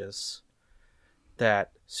conscious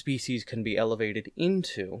that species can be elevated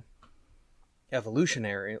into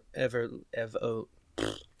evolutionary.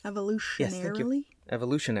 Evolutionarily?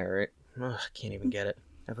 Evolutionary. Ugh, I can't even get it.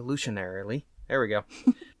 Evolutionarily. There we go.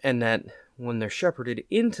 And that when they're shepherded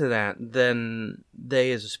into that, then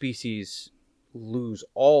they as a species lose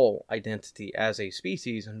all identity as a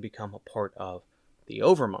species and become a part of the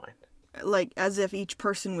Overmind. Like, as if each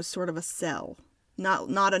person was sort of a cell.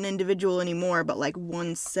 Not an individual anymore, but like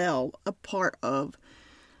one cell, a part of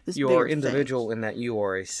this You bigger are individual in that you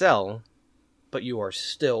are a cell, but you are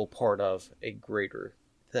still part of a greater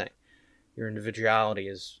thing. Your individuality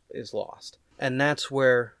is lost. And that's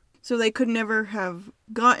where... So they could never have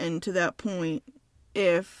gotten to that point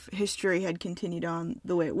if history had continued on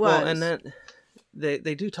the way it was. Well, and that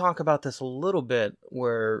they do talk about this a little bit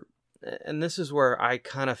where... And this is where I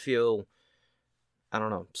kind of feel, I don't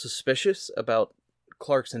know, suspicious about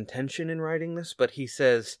Clark's intention in writing this, but he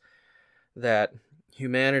says that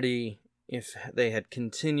humanity, if they had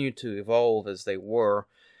continued to evolve as they were,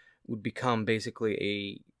 would become basically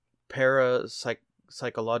a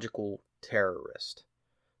psychological terrorist.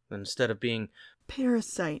 Instead of being...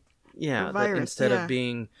 Parasite. Yeah, virus, instead of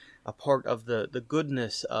being a part of the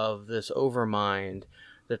goodness of this Overmind,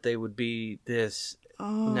 that they would be this...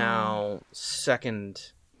 now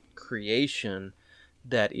second creation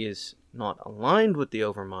that is not aligned with the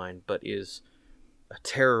Overmind, but is a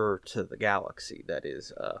terror to the galaxy, that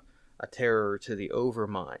is a terror to the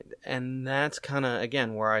Overmind. And that's kind of,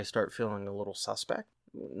 again, where I start feeling a little suspect.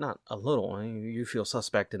 Not a little, I mean, you feel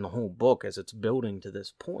suspect in the whole book as it's building to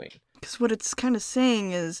this point. Because what it's kind of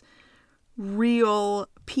saying is real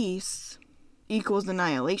peace equals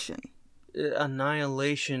annihilation.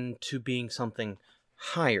 Annihilation to being something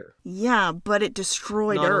higher. Yeah, but it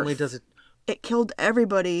destroyed Earth. Not only does it... It killed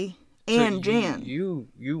everybody and so Jan.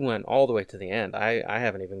 You went all the way to the end. I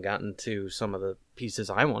haven't even gotten to some of the pieces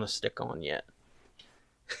I want to stick on yet.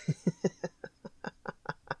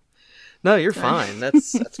 No, you're fine.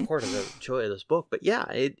 That's part of the joy of this book. But yeah,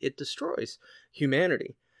 it destroys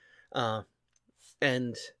humanity.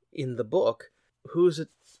 And in the book, who's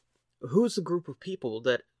the group of people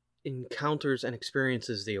that encounters and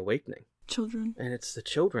experiences the awakening? Children. And it's the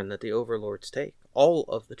children that the overlords take. All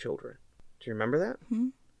of the children. Do you remember that? Hmm?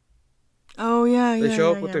 Oh, yeah, They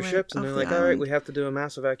show up with their ships and they're like, all right, we have to do a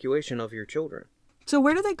mass evacuation of your children. So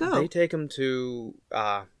where do they go? They take them to,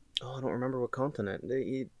 I don't remember what continent.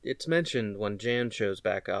 It's mentioned when Jan shows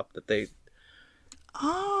back up that they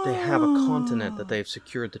have a continent that they've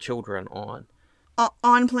secured the children on.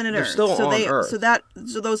 On planet They're Earth. still on Earth.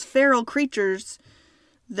 So those feral creatures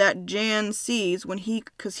that Jan sees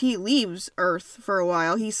because he leaves Earth for a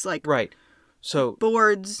while, he's like... Right. So...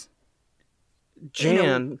 boards...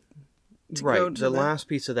 Jan... Right, the last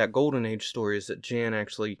piece of that Golden Age story is that Jan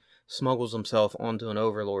actually smuggles himself onto an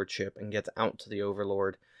Overlord ship and gets out to the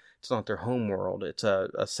Overlord. It's not their home world, it's a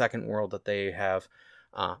second world that they have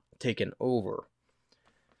taken over.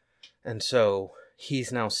 And so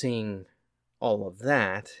he's now seeing all of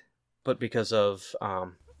that, but because of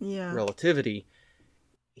relativity,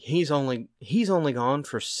 he's only gone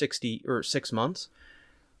for 6 months,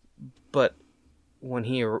 but when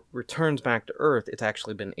he returns back to Earth, it's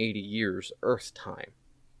actually been 80 years Earth time.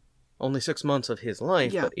 Only 6 months of his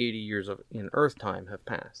life, but 80 years in Earth time have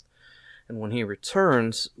passed. And when he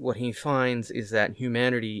returns, what he finds is that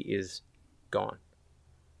humanity is gone.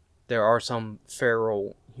 There are some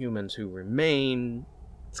feral humans who remain.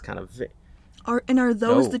 It's kind of... Are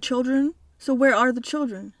those the children? So where are the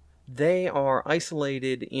children? They are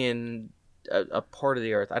isolated in a part of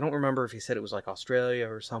the Earth. I don't remember if he said it was like Australia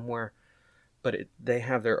or somewhere. But they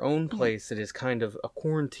have their own place that is kind of a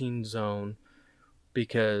quarantine zone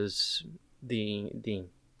because the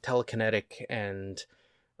telekinetic and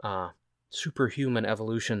superhuman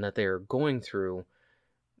evolution that they're going through,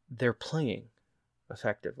 they're playing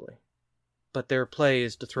effectively. But their play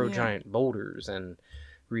is to throw giant boulders and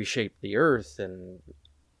reshape the Earth, and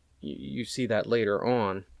you see that later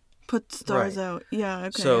on. Put stars out. Yeah,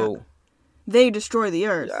 okay. So they destroy the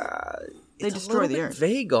Earth. They it's destroy the Earth.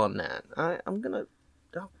 Vague on that.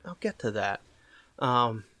 I'll get to that.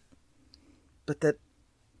 But that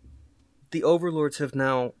the overlords have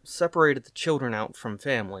now separated the children out from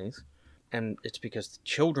families, and it's because the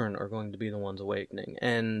children are going to be the ones awakening.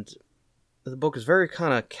 And the book is very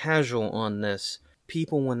kind of casual on this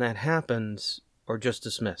people, when that happens, are just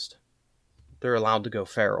dismissed. They're allowed to go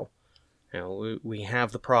feral. You know, we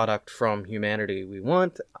have the product from humanity we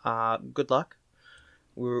want. Good luck.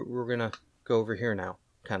 We're gonna go over here now,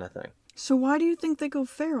 kind of thing. So why do you think they go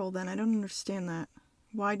feral then? I don't understand that.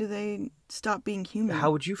 Why do they stop being human?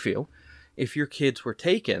 How would you feel if your kids were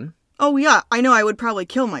taken? Oh yeah, I know I would probably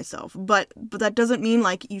kill myself, but that doesn't mean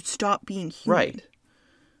like you stop being human. Right.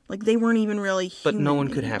 Like they weren't even really human. But no one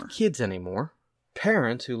could anymore. have kids anymore.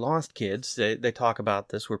 Parents who lost kids, they talk about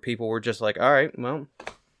this, where people were just like, all right, well,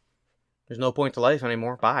 there's no point to life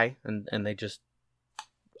anymore, bye. And they just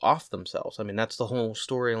off themselves. I mean, that's the whole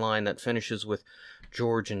storyline that finishes with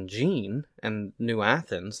George and Jean and New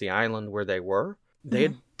Athens, the island where they were. They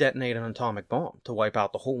had detonated an atomic bomb to wipe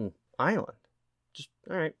out the whole island. Just,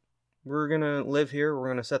 all right, we're going to live here. We're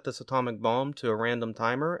going to set this atomic bomb to a random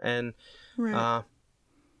timer. And, Right.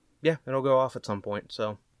 yeah, it'll go off at some point.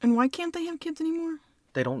 So And why can't they have kids anymore?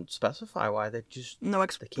 they don't specify why. They just, No they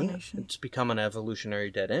explanation. can't. It's become an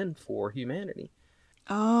evolutionary dead end for humanity.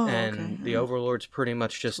 Oh, And okay. the overlords pretty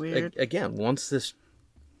much just, weird. again, once this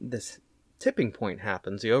tipping point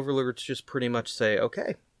happens, the overlords just pretty much say,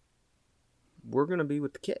 okay, we're going to be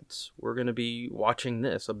with the kids. We're going to be watching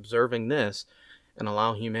this, observing this, and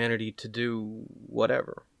allow humanity to do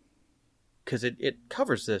whatever. Because it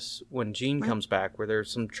covers this when Jean Right. comes back, where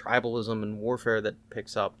there's some tribalism and warfare that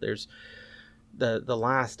picks up. There's the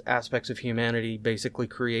last aspects of humanity basically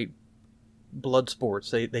create blood sports.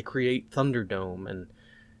 They create Thunderdome, and,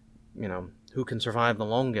 you know, who can survive the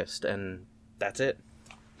longest, and that's it.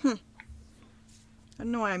 I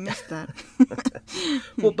don't know why I missed that.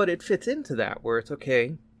 Well, but it fits into that, where it's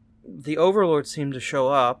okay. The overlords seem to show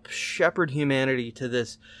up, shepherd humanity to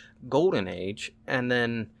this golden age, and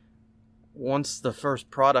then once the first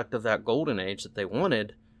product of that golden age that they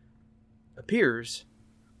wanted appears,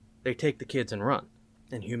 they take the kids and run.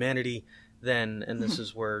 And humanity then, and this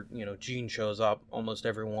is where, you know, Jean shows up, almost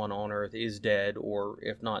everyone on Earth is dead, or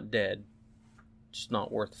if not dead, just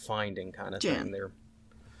not worth finding kind of Jan. thing. They're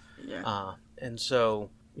Yeah. And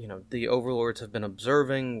so, you know, the overlords have been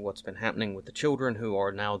observing what's been happening with the children, who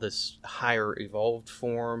are now this higher evolved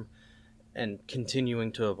form and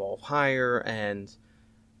continuing to evolve higher. And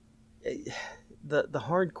the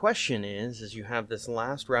hard question is you have this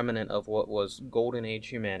last remnant of what was golden age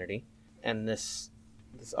humanity and this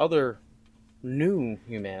other new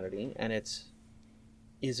humanity, and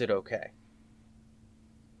is it okay?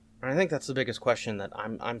 And I think that's the biggest question that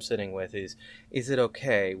I'm sitting with is it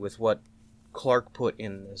okay with what Clark put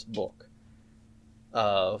in this book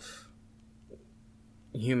of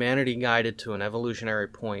humanity guided to an evolutionary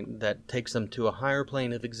point that takes them to a higher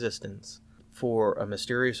plane of existence for a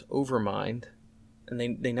mysterious overmind, and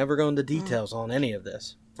they never go into details on any of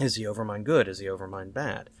this. Is the overmind good? Is the overmind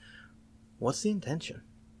bad? What's the intention?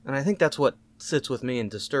 And I think that's what sits with me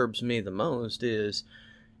and disturbs me the most, is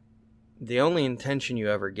the only intention you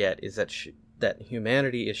ever get is that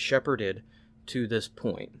humanity is shepherded to this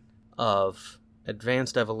point of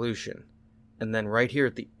advanced evolution. And then right here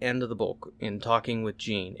at the end of the book, in talking with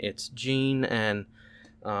Jean, it's Jean and,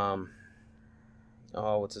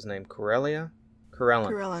 what's his name? Corellan.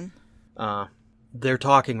 Corellan. They're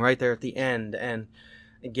talking right there at the end, and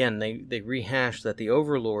again, they rehash that the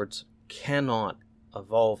overlords cannot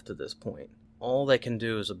evolve to this point. All they can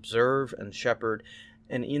do is observe and shepherd,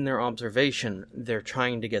 and in their observation, they're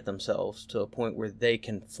trying to get themselves to a point where they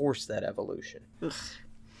can force that evolution. Ugh.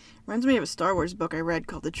 Reminds me of a Star Wars book I read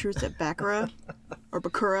called The Truth at Bakura, or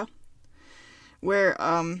Bakura, where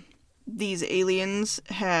these aliens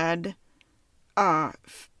had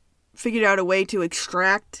figured out a way to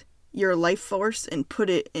extract your life force and put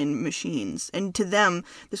it in machines. And to them,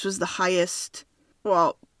 this was the highest,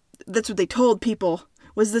 well, that's what they told people,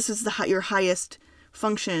 was this is your highest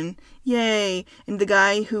function. Yay! And the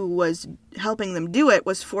guy who was helping them do it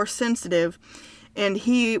was force sensitive, and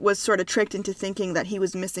he was sort of tricked into thinking that he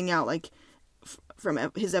was missing out, like, from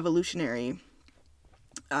his evolutionary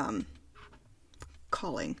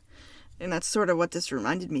calling. And that's sort of what this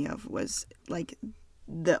reminded me of, was, like,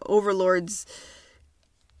 the overlords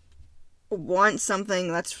want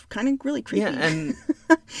something that's kind of really creepy. Yeah, and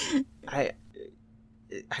I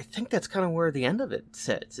think that's kind of where the end of it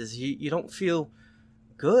sits, is you don't feel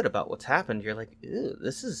good about what's happened. You're like, ew,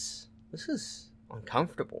 this is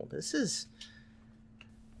uncomfortable. This is...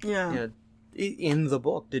 Yeah. You know, in the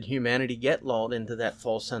book, did humanity get lulled into that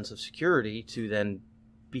false sense of security to then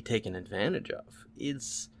be taken advantage of?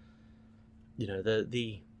 It's, you know,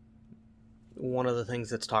 the one of the things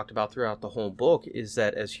that's talked about throughout the whole book is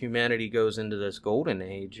that as humanity goes into this golden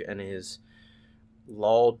age and is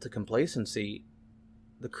lulled to complacency,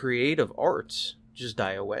 the creative arts just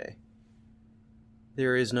die away.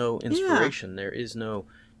 There is no inspiration. There is no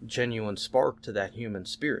genuine spark to that human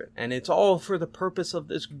spirit. And it's all for the purpose of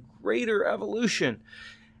this greater evolution.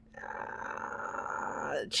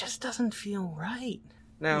 It just doesn't feel right.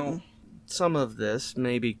 Now, some of this,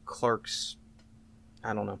 maybe Clark's,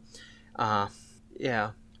 I don't know.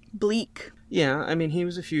 Yeah. Bleak. Yeah, I mean, he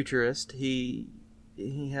was a futurist. He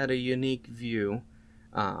had a unique view.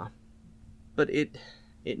 But it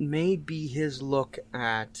may be his look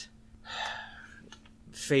at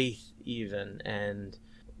faith even, and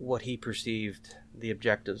what he perceived the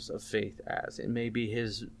objectives of faith as. It may be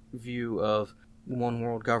his view of one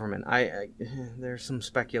world government. There's some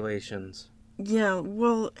speculations. Yeah,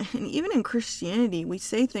 well, and even in Christianity, we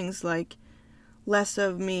say things like, less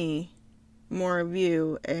of me, more of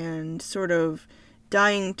you, and sort of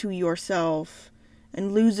dying to yourself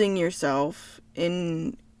and losing yourself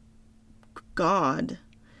in God.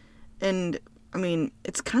 And, I mean,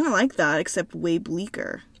 it's kind of like that, except way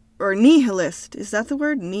bleaker. Or nihilist. Is that the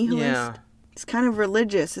word? Nihilist? Yeah. It's kind of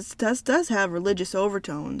religious. It does have religious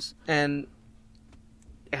overtones. And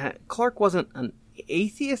Clark wasn't an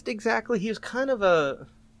atheist exactly. He was kind of a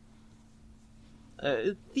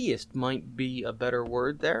theist, might be a better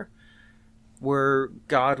word there, where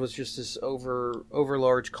God was just this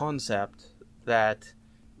overlarge concept that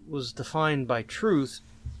was defined by truth,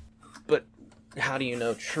 but how do you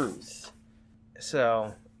know truth?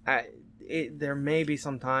 So there may be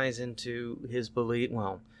some ties into his belief.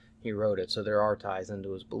 Well, he wrote it, so there are ties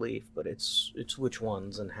into his belief, but it's which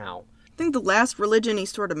ones and how. I think the last religion he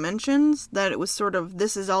sort of mentions, that it was sort of,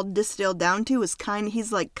 this is all distilled down to, is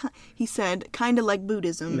he said, kind of like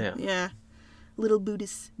Buddhism. Yeah. Little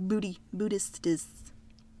Buddhist.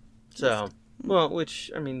 So, well,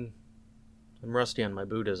 which, I mean, I'm rusty on my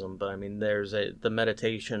Buddhism, but I mean, the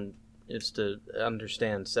meditation is to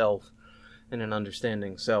understand self, and in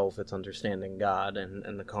understanding self, it's understanding God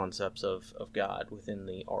and the concepts of God within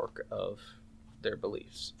the arc of their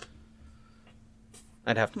beliefs.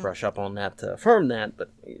 I'd have to brush up on that to affirm that, but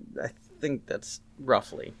I think that's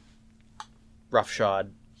roughshod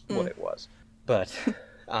what it was. But,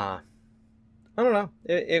 I don't know.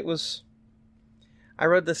 It was... I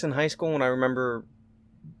read this in high school, and I remember,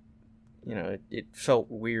 it felt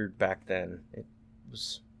weird back then. It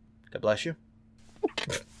was... God bless you.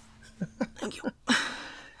 Thank you.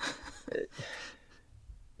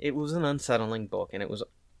 It was an unsettling book, and it was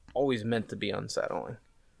always meant to be unsettling.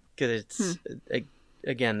 Because it's...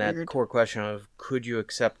 Again, that weird core question of, could you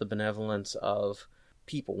accept the benevolence of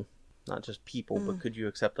people? Not just people, but could you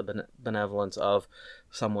accept the benevolence of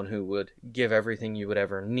someone who would give everything you would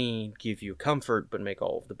ever need, give you comfort, but make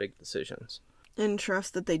all of the big decisions? And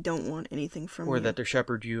trust that they don't want anything from you. Or that they're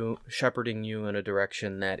shepherding you in a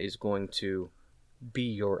direction that is going to be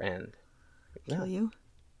your end. Kill you?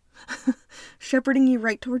 Shepherding you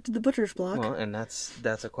right towards the butcher's block. Well, and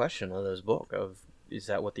that's a question of this book, of, is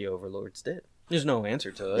that what the overlords did? There's no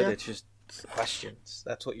answer to it. Yeah. It's just questions.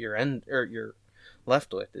 That's what you're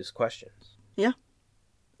left with, is questions. Yeah.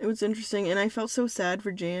 It was interesting, and I felt so sad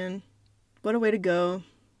for Jan. What a way to go.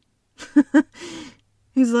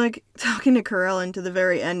 He's like talking to Corellin to the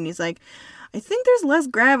very end, and he's like, I think there's less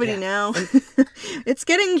gravity now. It's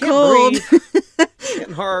getting cold. It's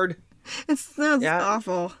getting hard. It's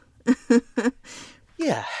awful.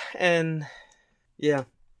 Yeah, and yeah.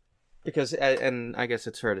 Because, and I guess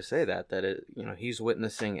it's fair to say that he's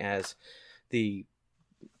witnessing as the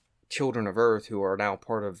children of Earth, who are now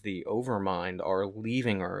part of the Overmind, are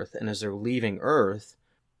leaving Earth, and as they're leaving Earth,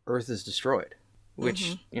 Earth is destroyed.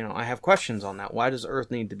 Which, I have questions on that. Why does Earth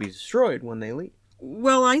need to be destroyed when they leave?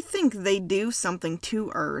 Well, I think they do something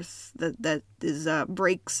to Earth that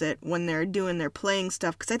breaks it when they're doing their playing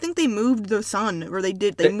stuff. Because I think they moved the sun, or they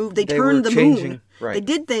turned the moon. Right. They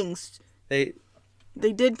did things.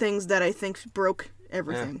 They did things that I think broke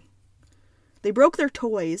everything. Yeah. They broke their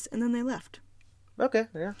toys, and then they left. Okay,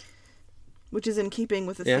 yeah. Which is in keeping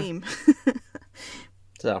with the theme.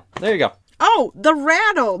 So, there you go. Oh, the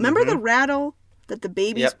rattle! Remember the rattle that the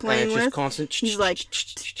baby's playing with? Just constant... He's like...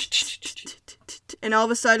 And all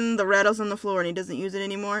of a sudden, the rattle's on the floor, and he doesn't use it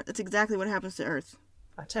anymore. That's exactly what happens to Earth.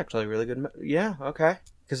 That's actually a really good... Yeah, okay.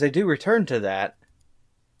 Because they do return to that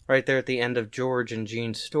right there at the end of George and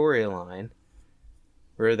Jean's storyline.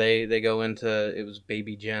 Where they go into, it was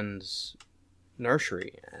baby Jen's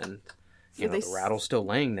nursery, and the rattle's still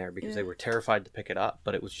laying there because they were terrified to pick it up,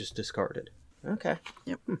 but it was just discarded. Okay.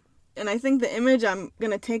 Yep. And I think the image I'm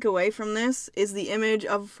going to take away from this is the image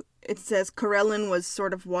of, it says Corellin was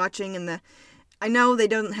sort of watching, and I know they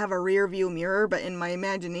don't have a rear view mirror, but in my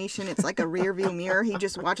imagination, it's like a rear view mirror. He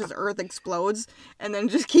just watches Earth explodes and then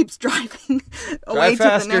just keeps driving away to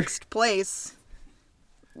the next place.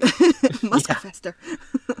 Must go faster.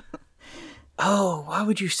 Oh, why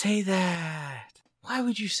would you say that? Why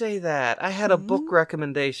would you say that? I had a book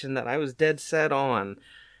recommendation that I was dead set on.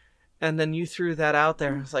 And then you threw that out there.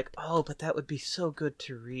 And I was like, oh, but that would be so good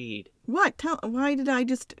to read. What? Why did I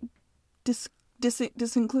just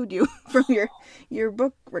disinclude you from your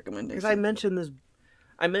book recommendation? Because I mentioned this.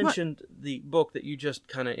 I mentioned the book that you just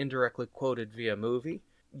kind of indirectly quoted via movie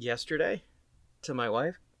yesterday to my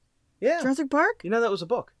wife. Yeah. Jurassic Park? You know that was a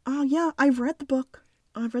book. Oh, yeah. I've read the book.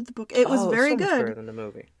 It was very so much good. better than the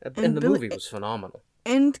movie. And the movie was phenomenal.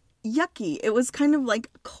 And yucky. It was kind of like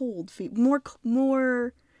cold feet. More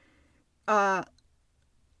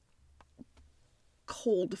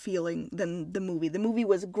cold feeling than the movie. The movie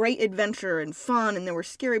was great adventure and fun, and there were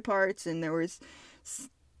scary parts, and there was,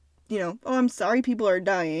 oh, I'm sorry people are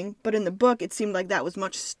dying. But in the book, it seemed like that was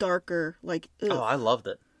much starker. Like, ugh. Oh, I loved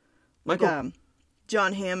it. Like,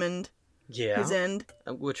 John Hammond. Yeah. His end.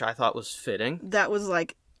 Which I thought was fitting. That was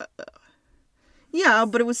like, yeah,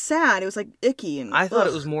 but it was sad. It was like icky. And I thought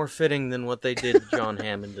it was more fitting than what they did to John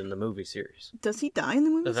Hammond in the movie series. Does he die in the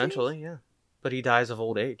movie Eventually, series? yeah. But he dies of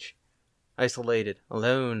old age. Isolated,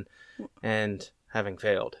 alone, and having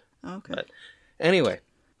failed. Okay. But anyway,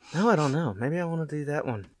 no, I don't know. Maybe I want to do that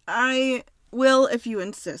one. I will if you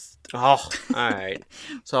insist. Oh, alright.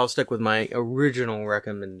 So I'll stick with my original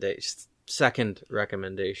recommendation. Second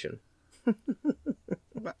recommendation.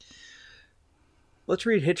 Let's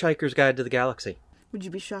read Hitchhiker's Guide to the Galaxy. Would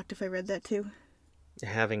you be shocked if I read that too?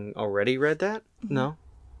 Having already read that? Mm-hmm. No.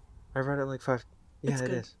 I read it like 5... Yeah, It's it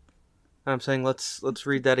good. is. I'm saying let's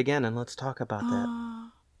read that again and let's talk about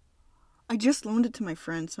that. I just loaned it to my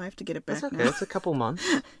friend, so I have to get it back That's okay. now. It's a couple months.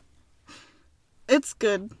 It's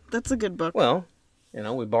good. That's a good book. Well,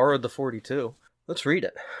 we borrowed the 42. Let's read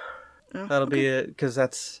it. Oh, That'll okay. be it, because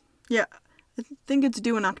that's... Yeah, I think it's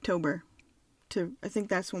due in October. I think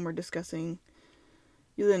that's when we're discussing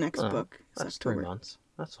the next book. It's That's October. 3 months.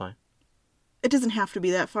 That's fine. It doesn't have to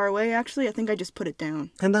be that far away, actually. I think I just put it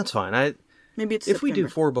down. And that's fine. Maybe it's If we do September.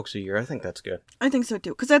 4 books a year, I think that's good. I think so,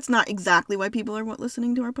 too. Because that's not exactly why people are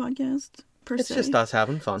listening to our podcast, per It's se. just us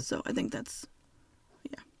having fun. So I think that's...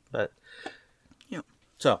 But Yep.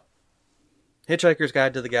 So, Hitchhiker's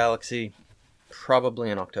Guide to the Galaxy, probably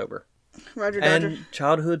in October. Roger Dodger. And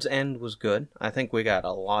Childhood's End was good. I think we got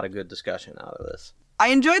a lot of good discussion out of this. I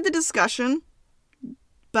enjoyed the discussion,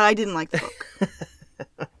 but I didn't like the book.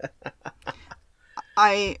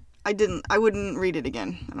 I wouldn't read it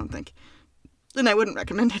again, I don't think. And I wouldn't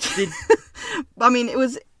recommend it. I mean, it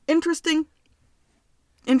was interesting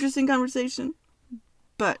conversation,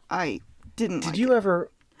 but I didn't like Did you it.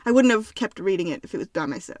 ever, I wouldn't have kept reading it if it was by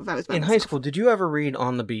myself. If I was by in myself. high school, did you ever read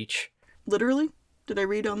On the Beach? Literally? Did I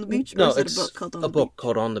read On the Beach? Or No, is it it's a book called On a the book Beach?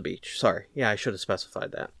 called On the Beach. Sorry. Yeah, I should have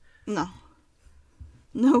specified that. No.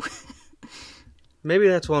 No. Maybe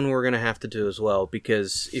that's one we're going to have to do as well,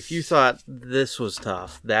 because if you thought this was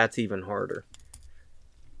tough, that's even harder.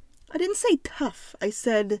 I didn't say tough. I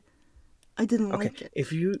said I didn't like it.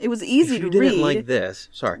 It was easy if you to didn't read, like this,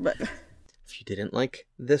 sorry. But If you didn't like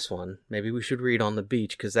this one, maybe we should read On the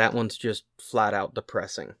Beach, because that one's just flat out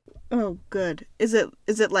depressing. oh, good. Is it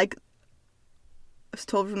like it's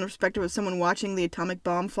told from the perspective of someone watching the atomic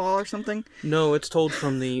bomb fall or something? No, it's told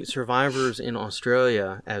from the survivors in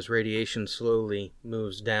Australia as radiation slowly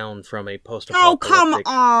moves down from a Oh, post-apocalyptic come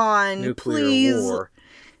on, nuclear please. war.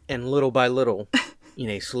 And little by little, in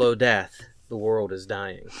a slow death, the world is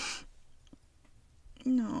dying.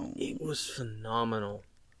 No. It was phenomenal.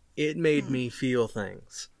 It made me feel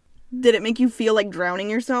things. Did it make you feel like drowning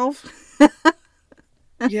yourself?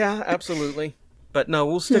 Yeah, absolutely. But no,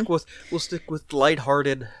 we'll stick with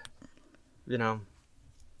lighthearted,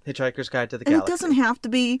 Hitchhiker's Guide to the And Galaxy. it doesn't have to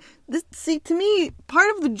be this. See, to me,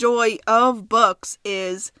 part of the joy of books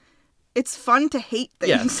is it's fun to hate things.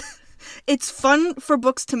 Yes. It's fun for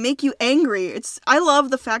books to make you angry. I love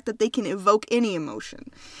the fact that they can evoke any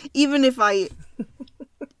emotion. Even if I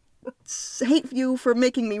hate you for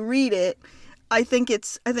making me read it, I think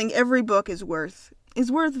every book is worth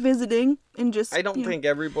visiting and just I don't think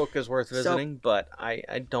every book is worth So- visiting, but I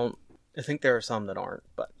think there are some that aren't,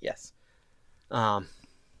 but yes. You know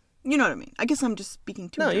what I mean. I guess I'm just speaking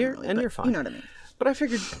too No, generally. you're but fine. You know what I mean. But I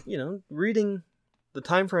figured, reading the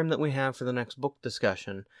time frame that we have for the next book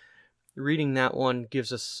discussion, reading that one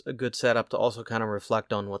gives us a good setup to also kind of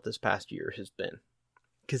reflect on what this past year has been.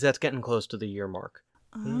 Because that's getting close to the year mark.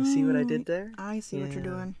 You see what I did there? I see what you're Yeah.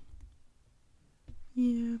 doing.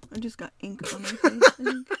 Yeah, I just got ink on my face. I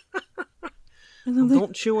think.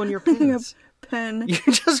 Don't chew on your pens. Pen.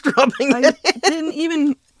 You're just rubbing I it in. didn't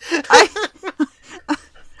even.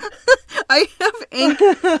 I have ink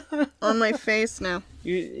on my face now.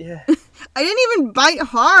 Yeah. I didn't even bite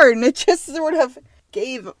hard, and it just sort of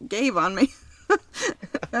gave on me.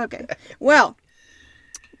 Okay. Well,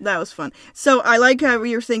 that was fun. So I like how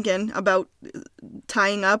we were thinking about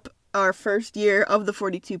tying up our first year of the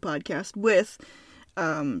 42 podcast with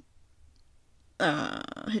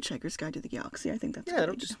Hitchhiker's Guide to the Galaxy. I think that's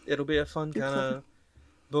it'll be a fun kind of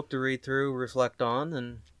book to read through, reflect on,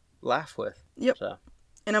 and laugh with. Yep. So.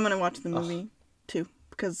 And I'm gonna watch the movie too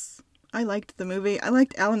because I liked the movie. I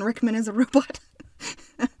liked Alan Rickman as a robot.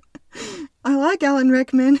 I like Alan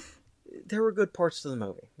Rickman. There were good parts to the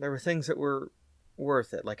movie. There were things that were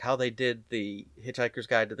worth it, like how they did the Hitchhiker's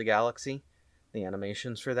Guide to the Galaxy, the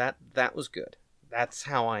animations for that. That was good. That's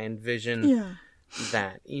how I envision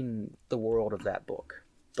that in the world of that book.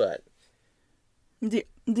 But the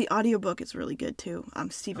audiobook is really good too.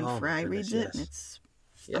 Stephen Fry reads it, and it's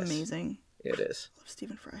amazing. It is. I love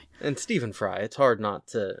Stephen Fry. And Stephen Fry, it's hard not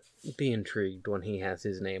to be intrigued when he has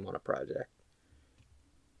his name on a project.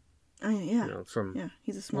 Yeah.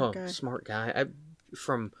 He's a smart guy. Smart guy.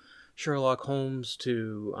 From Sherlock Holmes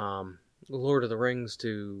to Lord of the Rings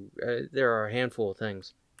to there are a handful of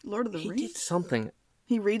things. Lord of the Rings? He did something.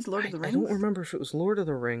 He reads Lord of the Rings? I don't remember if it was Lord of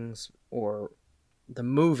the Rings or the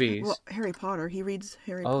movies. Well, Harry Potter. He reads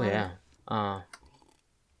Harry Potter. Oh, yeah.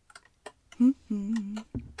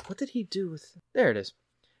 What did he do with... There it is.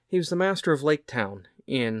 He was the Master of Lake Town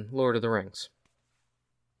in Lord of the Rings.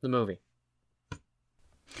 The movie.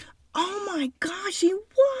 Oh my gosh, he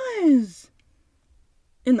was!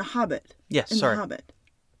 In The Hobbit. Yes, The Hobbit.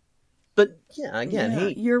 But, yeah,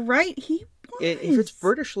 again, you're right, he was. If it's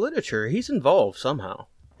British literature, he's involved somehow.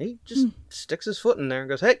 He just sticks his foot in there and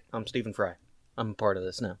goes, hey, I'm Stephen Fry. I'm a part of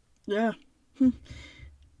this now. Yeah.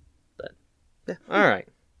 But, yeah, all right.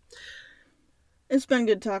 It's been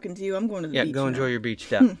good talking to you. I'm going to the beach. Yeah, go enjoy now. your beach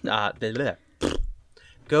day.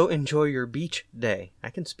 Go enjoy your beach day. I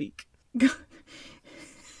can speak.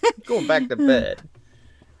 Going back to bed.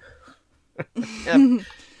 Yep.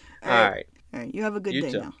 All right. All right. You have a good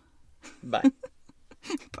day now. Bye.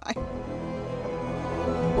 Bye.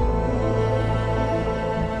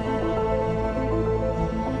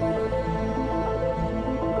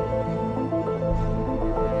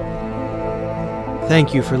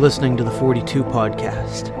 Thank you for listening to the 42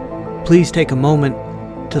 podcast. Please take a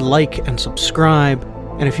moment to like and subscribe.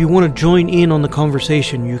 And if you want to join in on the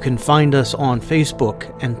conversation, you can find us on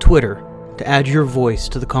Facebook and Twitter to add your voice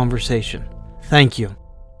to the conversation. Thank you.